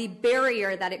by the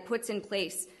barrier that it puts in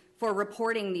place for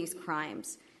reporting these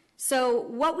crimes. So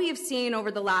what we have seen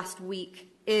over the last week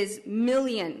is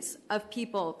millions of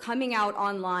people coming out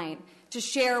online to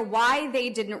share why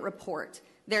they didn't report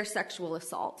their sexual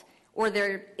assault or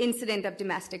their incident of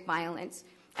domestic violence.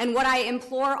 And what I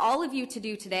implore all of you to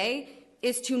do today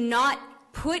is to not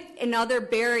put another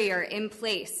barrier in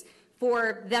place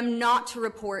for them not to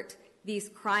report these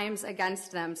crimes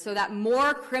against them so that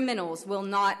more criminals will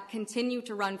not continue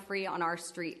to run free on our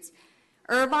streets.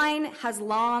 Irvine has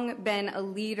long been a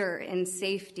leader in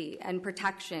safety and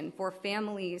protection for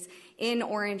families in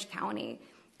Orange County.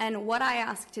 And what I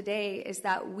ask today is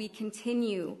that we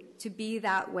continue to be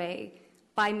that way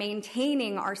by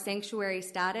maintaining our sanctuary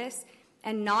status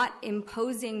and not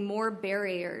imposing more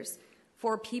barriers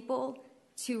for people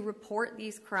to report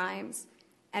these crimes.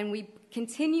 And we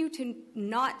continue to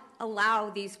not allow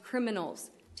these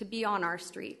criminals to be on our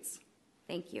streets.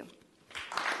 Thank you.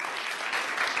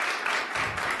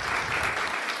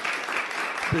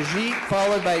 Brigitte,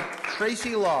 followed by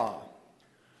Tracy Law.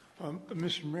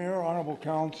 Mr. Mayor, Honorable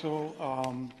Council,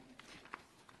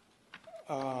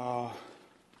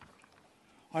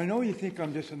 I know you think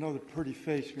I'm just another pretty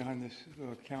face behind this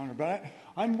counter, but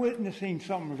I'm witnessing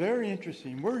something very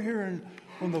interesting. We're hearing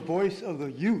from the voice of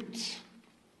the Utes,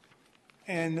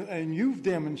 and you've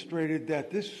demonstrated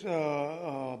that this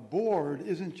board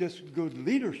isn't just good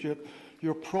leadership,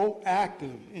 you're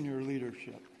proactive in your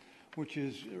leadership, which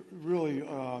is really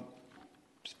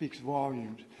speaks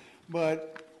volumes.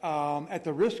 But at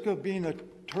the risk of being a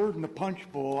turd in the punch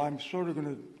bowl, I'm sort of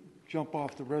going to jump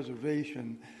off the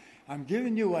reservation. I'm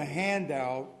giving you a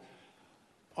handout.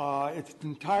 It's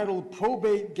entitled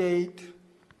Probate Gate.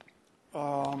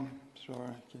 Sorry,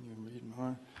 I can't even read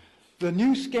mine. The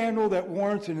new scandal that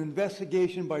warrants an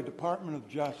investigation by Department of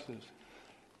Justice.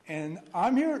 And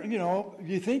I'm here, you know,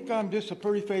 you think I'm just a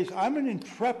pretty face. I'm an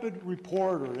intrepid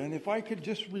reporter. And if I could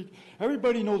just read,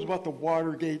 everybody knows about the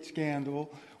Watergate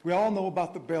scandal. We all know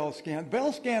about the Bell scandal.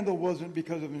 Bell scandal wasn't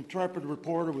because of an intrepid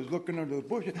reporter was looking under the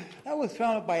bushes. That was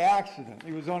found out by accident.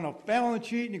 He was on a balance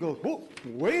sheet and he goes, whoa,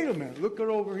 wait a minute, look it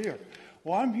over here.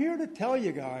 Well, I'm here to tell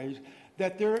you guys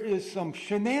that there is some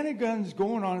shenanigans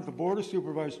going on at the Board of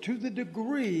Supervisors to the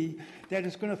degree that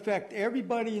it's going to affect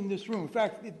everybody in this room. In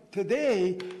fact,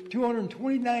 today,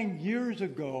 229 years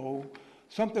ago,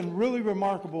 something really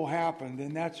remarkable happened,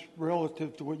 and that's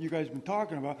relative to what you guys have been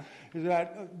talking about, is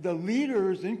that the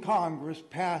leaders in Congress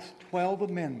passed 12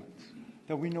 amendments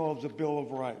that we know of as the Bill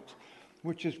of Rights,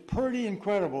 which is pretty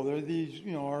incredible. There are these,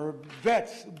 you know, our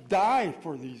vets die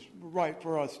for these right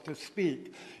for us to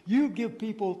speak. You give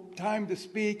people time to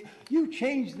speak. You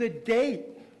change the date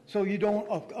so you don't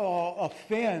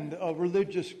offend a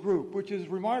religious group, which is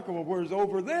remarkable. Whereas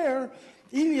over there,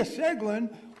 Elia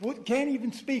Seglin can't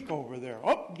even speak over there.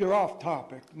 Oh, you're off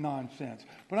topic. Nonsense.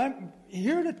 But I'm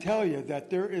here to tell you that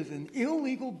there is an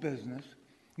illegal business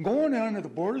going on at the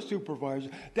Board of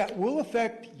Supervisors that will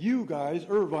affect you guys,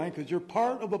 Irvine, because you're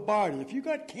part of a body. If you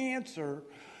got cancer,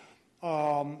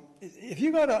 if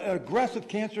you got an aggressive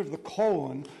cancer of the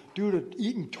colon due to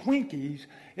eating Twinkies,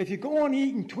 if you go on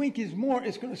eating Twinkies more,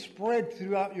 it's going to spread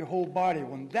throughout your whole body.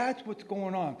 Well, that's what's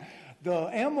going on.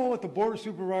 The MO at the Board of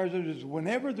Supervisors is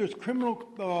whenever there's criminal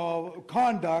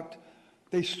conduct,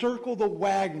 they circle the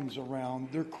wagons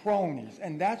around, their cronies,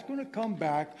 and that's going to come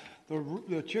back.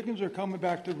 The chickens are coming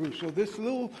back to roost. So this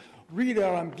little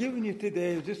readout I'm giving you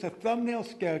today is just a thumbnail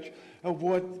sketch of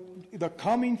what the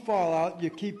coming fallout. You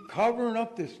keep covering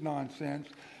up this nonsense.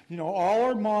 You know, all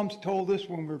our moms told us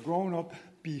when we were growing up,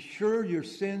 be sure your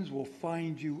sins will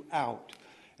find you out.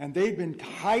 And they've been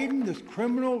hiding this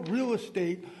criminal real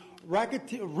estate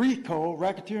RICO,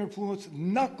 Racketeer Influence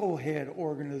Knucklehead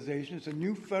Organization. It's a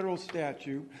new federal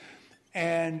statute.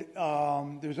 And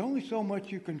there's only so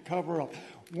much you can cover up.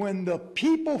 When the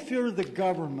people fear the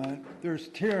government, there's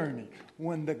tyranny.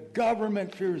 When the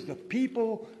government fears the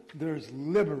people, there's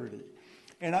liberty.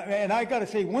 And I got to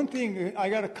say one thing. I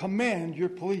got to commend your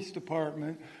police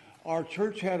department. Our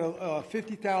church had a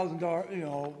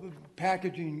 $50,000,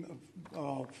 packaging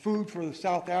food for the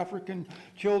South African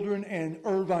children, and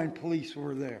Irvine police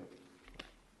were there.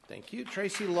 Thank you.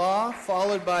 Tracy Law,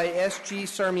 followed by S.G.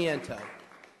 Sarmiento.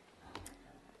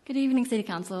 Good evening, City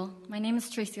Council. My name is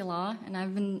Tracy Law, and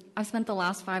I've spent the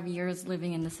last 5 years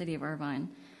living in the city of Irvine.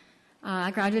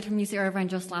 I graduated from UC Irvine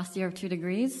just last year with 2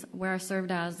 degrees, where I served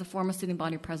as the former student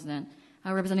body president,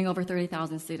 representing over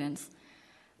 30,000 students.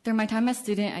 During my time as a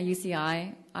student at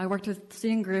UCI, I worked with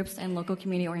student groups and local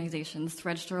community organizations to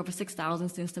register over 6,000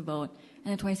 students to vote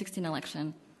in the 2016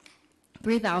 election.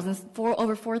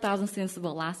 Over 4,000 students to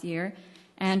vote last year,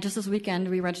 and just this weekend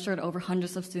we registered over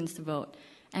hundreds of students to vote,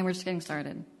 and we're just getting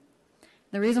started.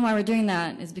 The reason why we're doing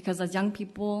that is because as young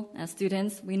people, as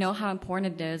students, we know how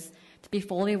important it is to be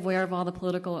fully aware of all the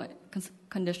political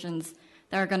conditions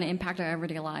that are going to impact our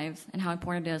everyday lives and how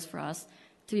important it is for us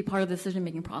to be part of the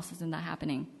decision-making process in that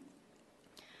happening.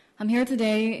 I'm here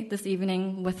today, this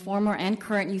evening, with former and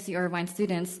current UC Irvine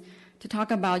students to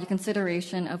talk about your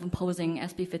consideration of imposing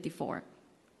SB 54.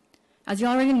 As you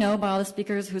already know by all the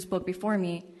speakers who spoke before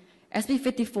me, SB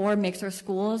 54 makes our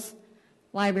schools,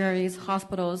 libraries,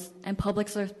 hospitals, and public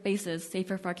spaces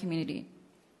safer for our community.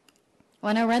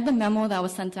 When I read the memo that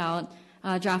was sent out,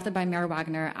 drafted by Mayor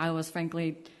Wagner, I was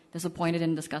frankly disappointed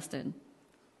and disgusted.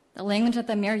 The language that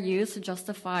the mayor used to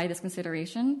justify this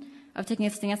consideration of taking a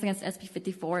stance against SB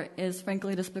 54 is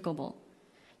frankly despicable.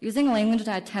 Using language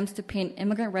that attempts to paint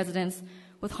immigrant residents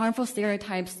with harmful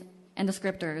stereotypes and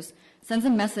descriptors sends a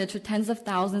message to tens of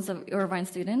thousands of Irvine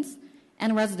students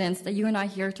and residents that you are not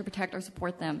here to protect or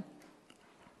support them.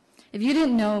 If you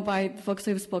didn't know by the folks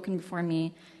who have spoken before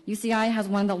me, UCI has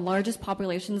one of the largest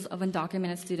populations of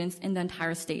undocumented students in the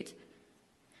entire state.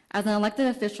 As an elected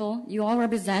official, you all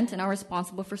represent and are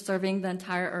responsible for serving the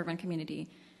entire Irvine community.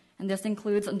 and this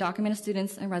includes undocumented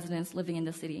students and residents living in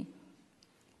the city.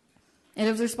 It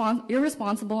is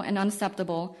irresponsible and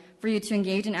unacceptable for you to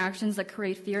engage in actions that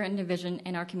create fear and division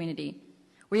in our community.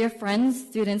 We have friends,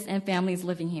 students, and families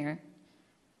living here.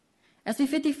 SB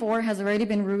 54 has already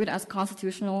been ruled as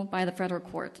constitutional by the federal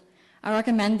court. I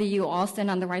recommend that you all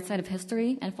stand on the right side of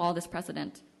history and follow this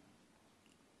precedent.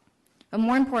 But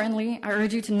more importantly, I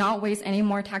urge you to not waste any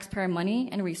more taxpayer money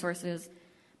and resources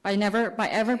by never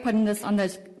putting this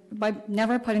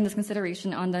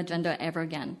consideration on the agenda ever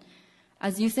again.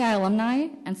 As UCI alumni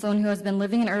and someone who has been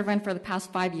living in Irvine for the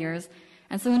past 5 years,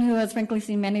 and someone who has frankly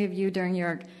seen many of you during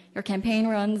your campaign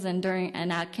runs and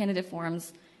at candidate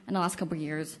forums in the last couple of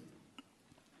years,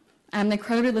 I'm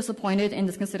incredibly disappointed in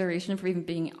this consideration for even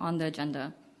being on the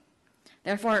agenda.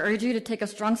 Therefore, I urge you to take a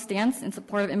strong stance in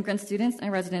support of immigrant students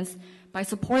and residents by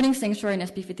supporting sanctuary in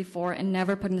SB 54 and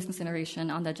never putting this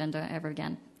consideration on the agenda ever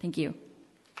again. Thank you.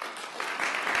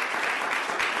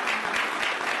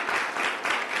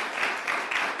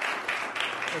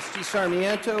 Trustee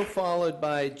Sarmiento, followed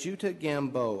by Juta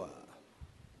Gamboa.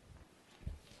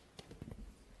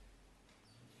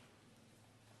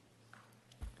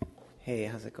 Hey,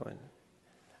 how's it going?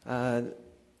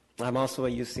 I'm also a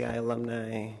UCI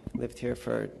alumni, lived here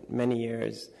for many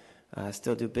years,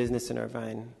 still do business in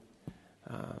Irvine.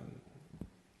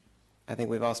 I think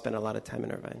we've all spent a lot of time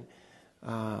in Irvine.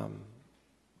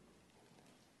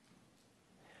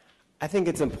 I think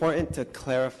it's important to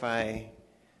clarify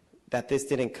that this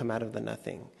didn't come out of the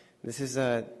nothing. This is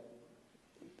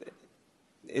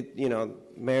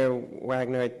Mayor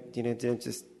Wagner, didn't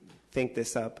just think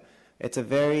this up. It's a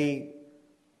very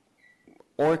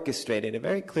orchestrated,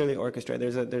 very clearly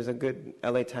orchestrated. There's a good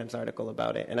LA Times article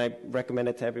about it, and I recommend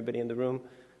it to everybody in the room.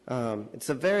 It's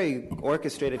a very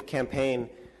orchestrated campaign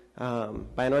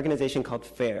by an organization called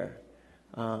FAIR,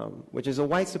 which is a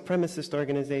white supremacist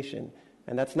organization,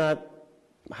 and that's not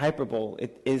hyperbole.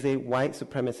 It is a white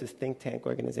supremacist think tank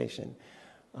organization.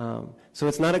 So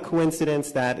it's not a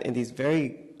coincidence that in these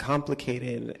very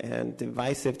complicated and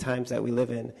divisive times that we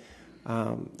live in,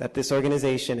 that this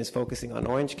organization is focusing on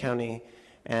Orange County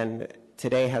and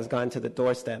today has gone to the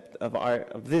doorstep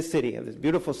of this city, of this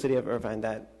beautiful city of Irvine,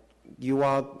 that you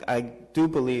all, I do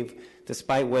believe,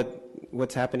 despite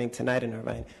what's happening tonight in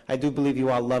Irvine, I do believe you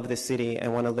all love this city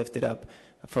and want to lift it up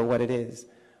for what it is.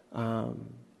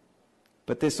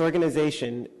 But this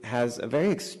organization has a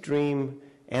very extreme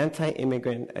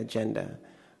anti-immigrant agenda.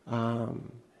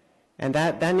 And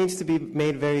that needs to be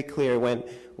made very clear when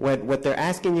what they're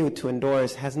asking you to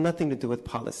endorse has nothing to do with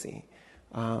policy.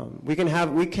 We can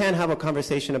have a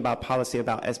conversation about policy,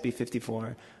 about SB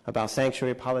 54, about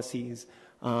sanctuary policies.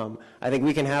 I think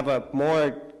we can have a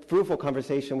more fruitful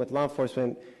conversation with law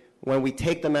enforcement when we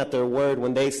take them at their word,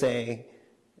 when they say,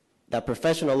 that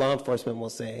professional law enforcement will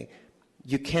say,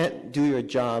 you can't do your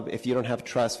job if you don't have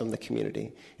trust from the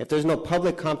community. If there's no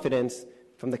public confidence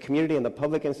from the community and the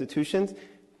public institutions,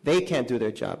 they can't do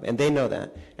their job, and they know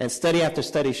that. And study after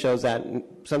study shows that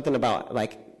something about,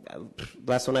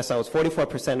 last one I saw was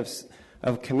 44%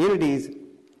 of communities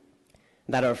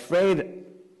that are afraid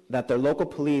that their local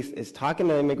police is talking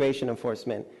to immigration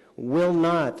enforcement will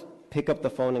not pick up the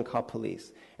phone and call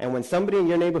police. And when somebody in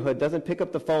your neighborhood doesn't pick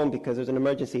up the phone because there's an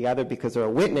emergency, either because they're a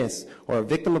witness or a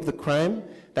victim of the crime,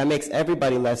 that makes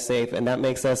everybody less safe, and that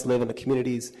makes us live in the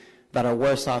communities that are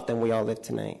worse off than we all live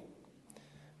tonight.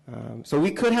 So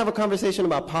we could have a conversation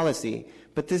about policy,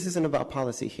 but this isn't about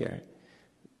policy here.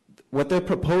 What they're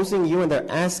proposing you and they're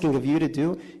asking of you to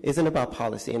do isn't about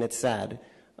policy, and it's sad.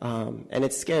 And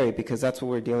it's scary because that's what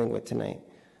we're dealing with tonight.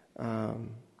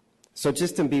 So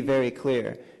just to be very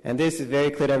clear, and this is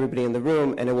very clear to everybody in the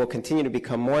room, and it will continue to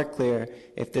become more clear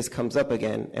if this comes up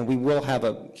again, and we will have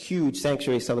a huge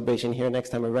sanctuary celebration here next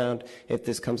time around if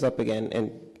this comes up again.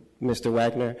 And Mr.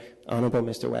 Wagner, Honorable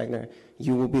Mr. Wagner,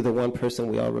 you will be the one person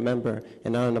we all remember,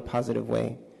 and not in a positive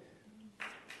way.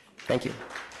 Thank you.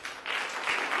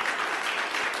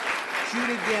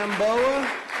 Juta Gamboa,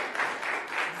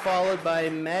 followed by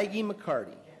Maggie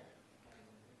McCarty.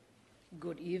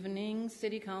 Good evening,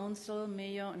 City Council,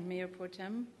 Mayor, and Mayor Pro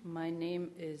Tem. My name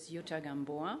is Jutta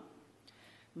Gamboa.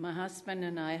 My husband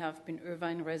and I have been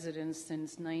Irvine residents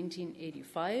since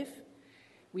 1985.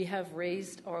 We have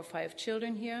raised our 5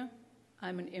 children here.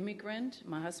 I'm an immigrant.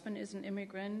 My husband is an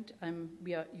immigrant.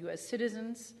 We are U.S.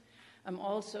 citizens. I'm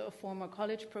also a former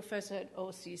college professor at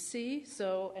OCC,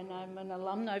 and I'm an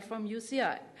alumni from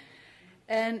UCI.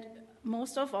 And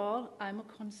most of all, I'm a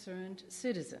concerned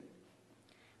citizen.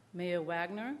 Mayor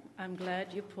Wagner, I'm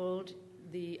glad you pulled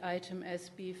the item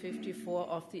SB 54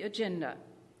 off the agenda.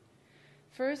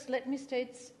 First, let me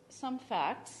state some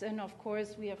facts, and of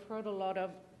course, we have heard a lot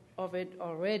of of it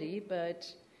already,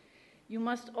 but you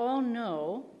must all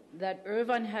know that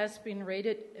Irvine has been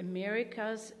rated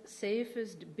America's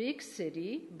safest big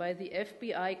city by the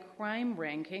FBI crime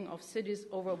ranking of cities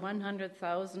over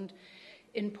 100,000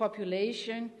 in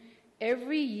population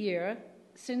every year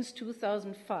since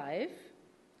 2005,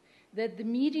 that the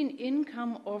median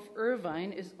income of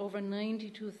Irvine is over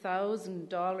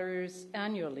 $92,000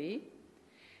 annually,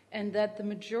 and that the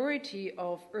majority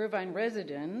of Irvine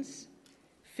residents,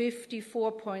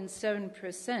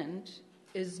 54.7%,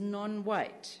 is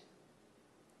non-white.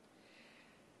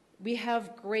 We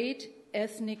have great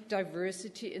ethnic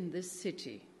diversity in this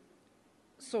city.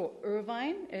 So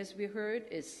Irvine, as we heard,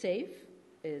 is safe,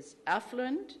 is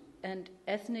affluent, and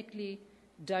ethnically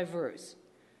diverse.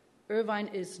 Irvine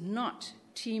is not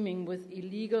teeming with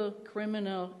illegal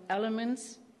criminal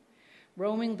elements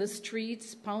roaming the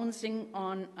streets, pouncing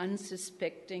on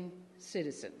unsuspecting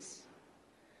citizens.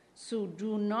 So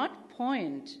do not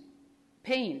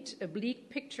paint a bleak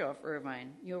picture of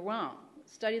Irvine. You're wrong.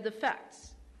 Study the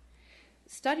facts.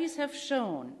 Studies have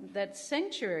shown that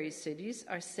sanctuary cities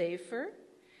are safer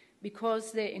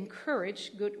because they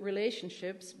encourage good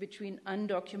relationships between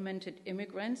undocumented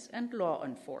immigrants and law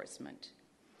enforcement.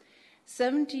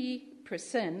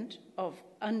 70% of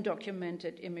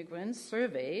undocumented immigrants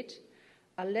surveyed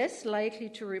are less likely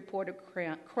to report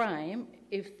a crime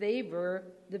if they were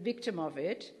the victim of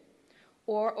it,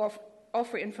 or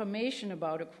offer information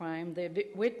about a crime they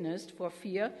witnessed for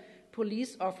fear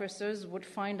police officers would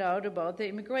find out about their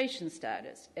immigration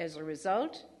status. As a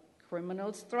result,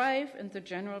 criminals thrive and the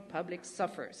general public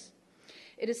suffers.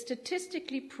 It is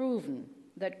statistically proven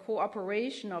that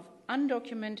cooperation of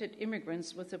undocumented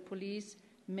immigrants with the police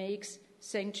makes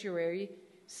sanctuary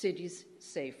cities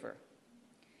safer.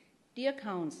 Dear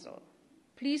Council,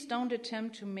 please don't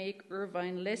attempt to make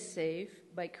Irvine less safe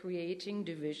by creating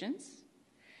divisions,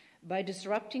 by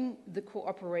disrupting the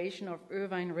cooperation of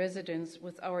Irvine residents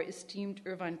with our esteemed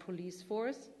Irvine police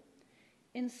force.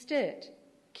 Instead,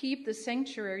 keep the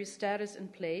sanctuary status in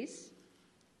place,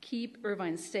 keep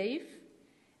Irvine safe,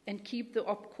 and keep the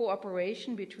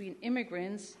cooperation between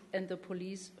immigrants and the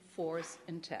police force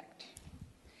intact.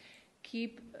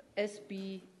 Keep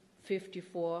SB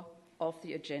 54 off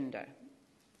the agenda.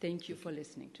 Thank you for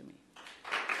listening to me.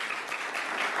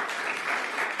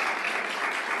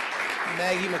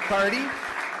 Maggie McCarty.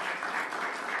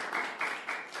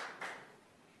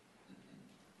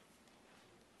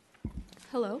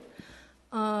 Hello.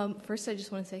 First, I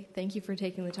just want to say thank you for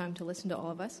taking the time to listen to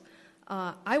all of us.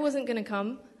 I wasn't going to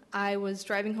come. I was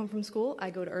driving home from school. I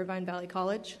go to Irvine Valley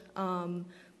College,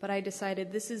 but I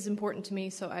decided this is important to me,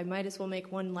 so I might as well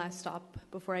make one last stop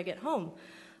before I get home.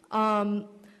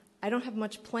 I don't have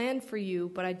much planned for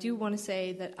you, but I do want to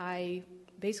say that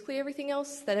basically everything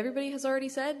else that everybody has already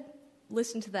said,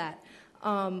 listen to that.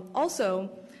 Also,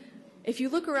 if you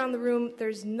look around the room,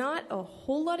 there's not a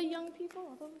whole lot of young people,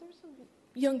 although there's some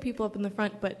young people up in the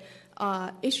front, but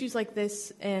issues like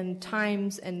this and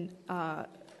times and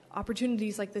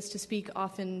opportunities like this to speak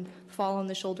often fall on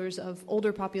the shoulders of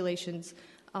older populations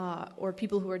or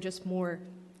people who are just more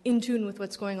in tune with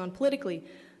what's going on politically.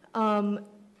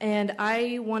 And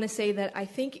I want to say that I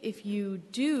think if you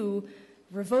do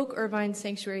revoke Irvine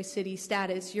Sanctuary City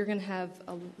status, you're going to have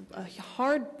a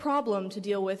hard problem to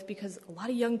deal with because a lot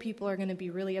of young people are going to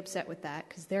be really upset with that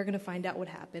because they're going to find out what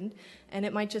happened, and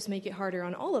it might just make it harder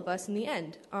on all of us in the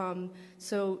end.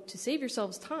 So to save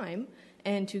yourselves time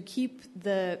and to keep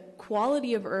the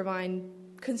quality of Irvine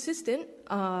consistent,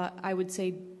 I would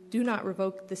say do not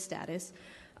revoke the status.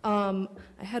 I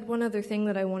had one other thing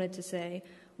that I wanted to say.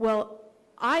 Well,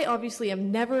 I obviously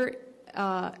am never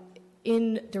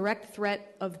in direct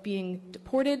threat of being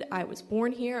deported. I was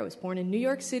born here. I was born in New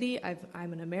York City.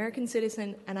 I'm an American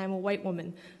citizen, and I'm a white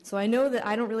woman. So I know that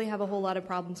I don't really have a whole lot of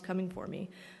problems coming for me.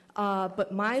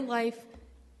 But my life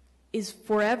is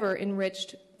forever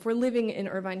enriched for living in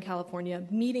Irvine, California,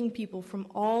 meeting people from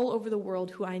all over the world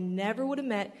who I never would have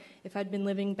met if I'd been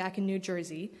living back in New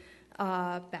Jersey,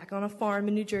 back on a farm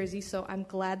in New Jersey. So I'm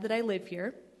glad that I live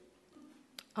here.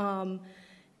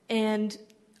 And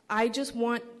I just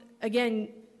want, again,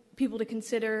 people to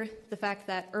consider the fact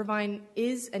that Irvine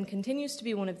is and continues to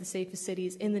be one of the safest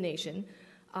cities in the nation.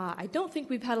 I don't think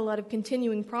we've had a lot of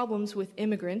continuing problems with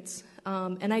immigrants,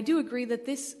 and I do agree that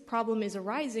this problem is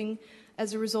arising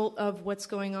as a result of what's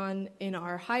going on in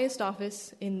our highest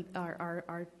office, in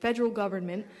our federal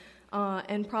government,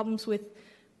 and problems with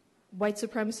white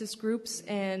supremacist groups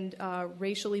and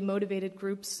racially motivated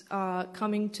groups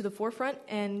coming to the forefront.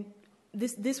 And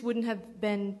this wouldn't have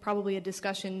been probably a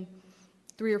discussion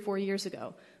 3 or 4 years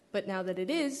ago. But now that it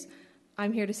is,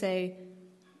 I'm here to say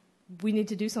we need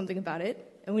to do something about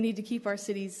it, and we need to keep our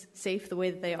cities safe the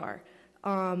way that they are.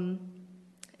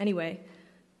 Anyway,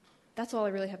 that's all I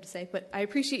really have to say. But I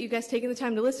appreciate you guys taking the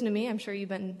time to listen to me. I'm sure you've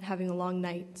been having a long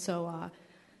night. So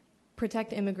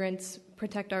protect immigrants,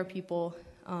 protect our people,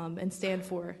 and stand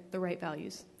for the right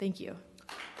values. Thank you.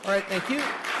 All right, thank you.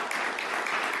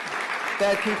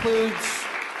 That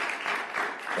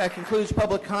concludes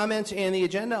public comments and the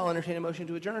agenda. I'll entertain a motion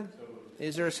to adjourn.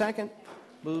 Is there a second?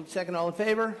 Moved second, all in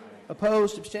favor?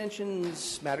 Opposed?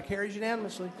 Abstentions? Matter carries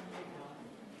unanimously.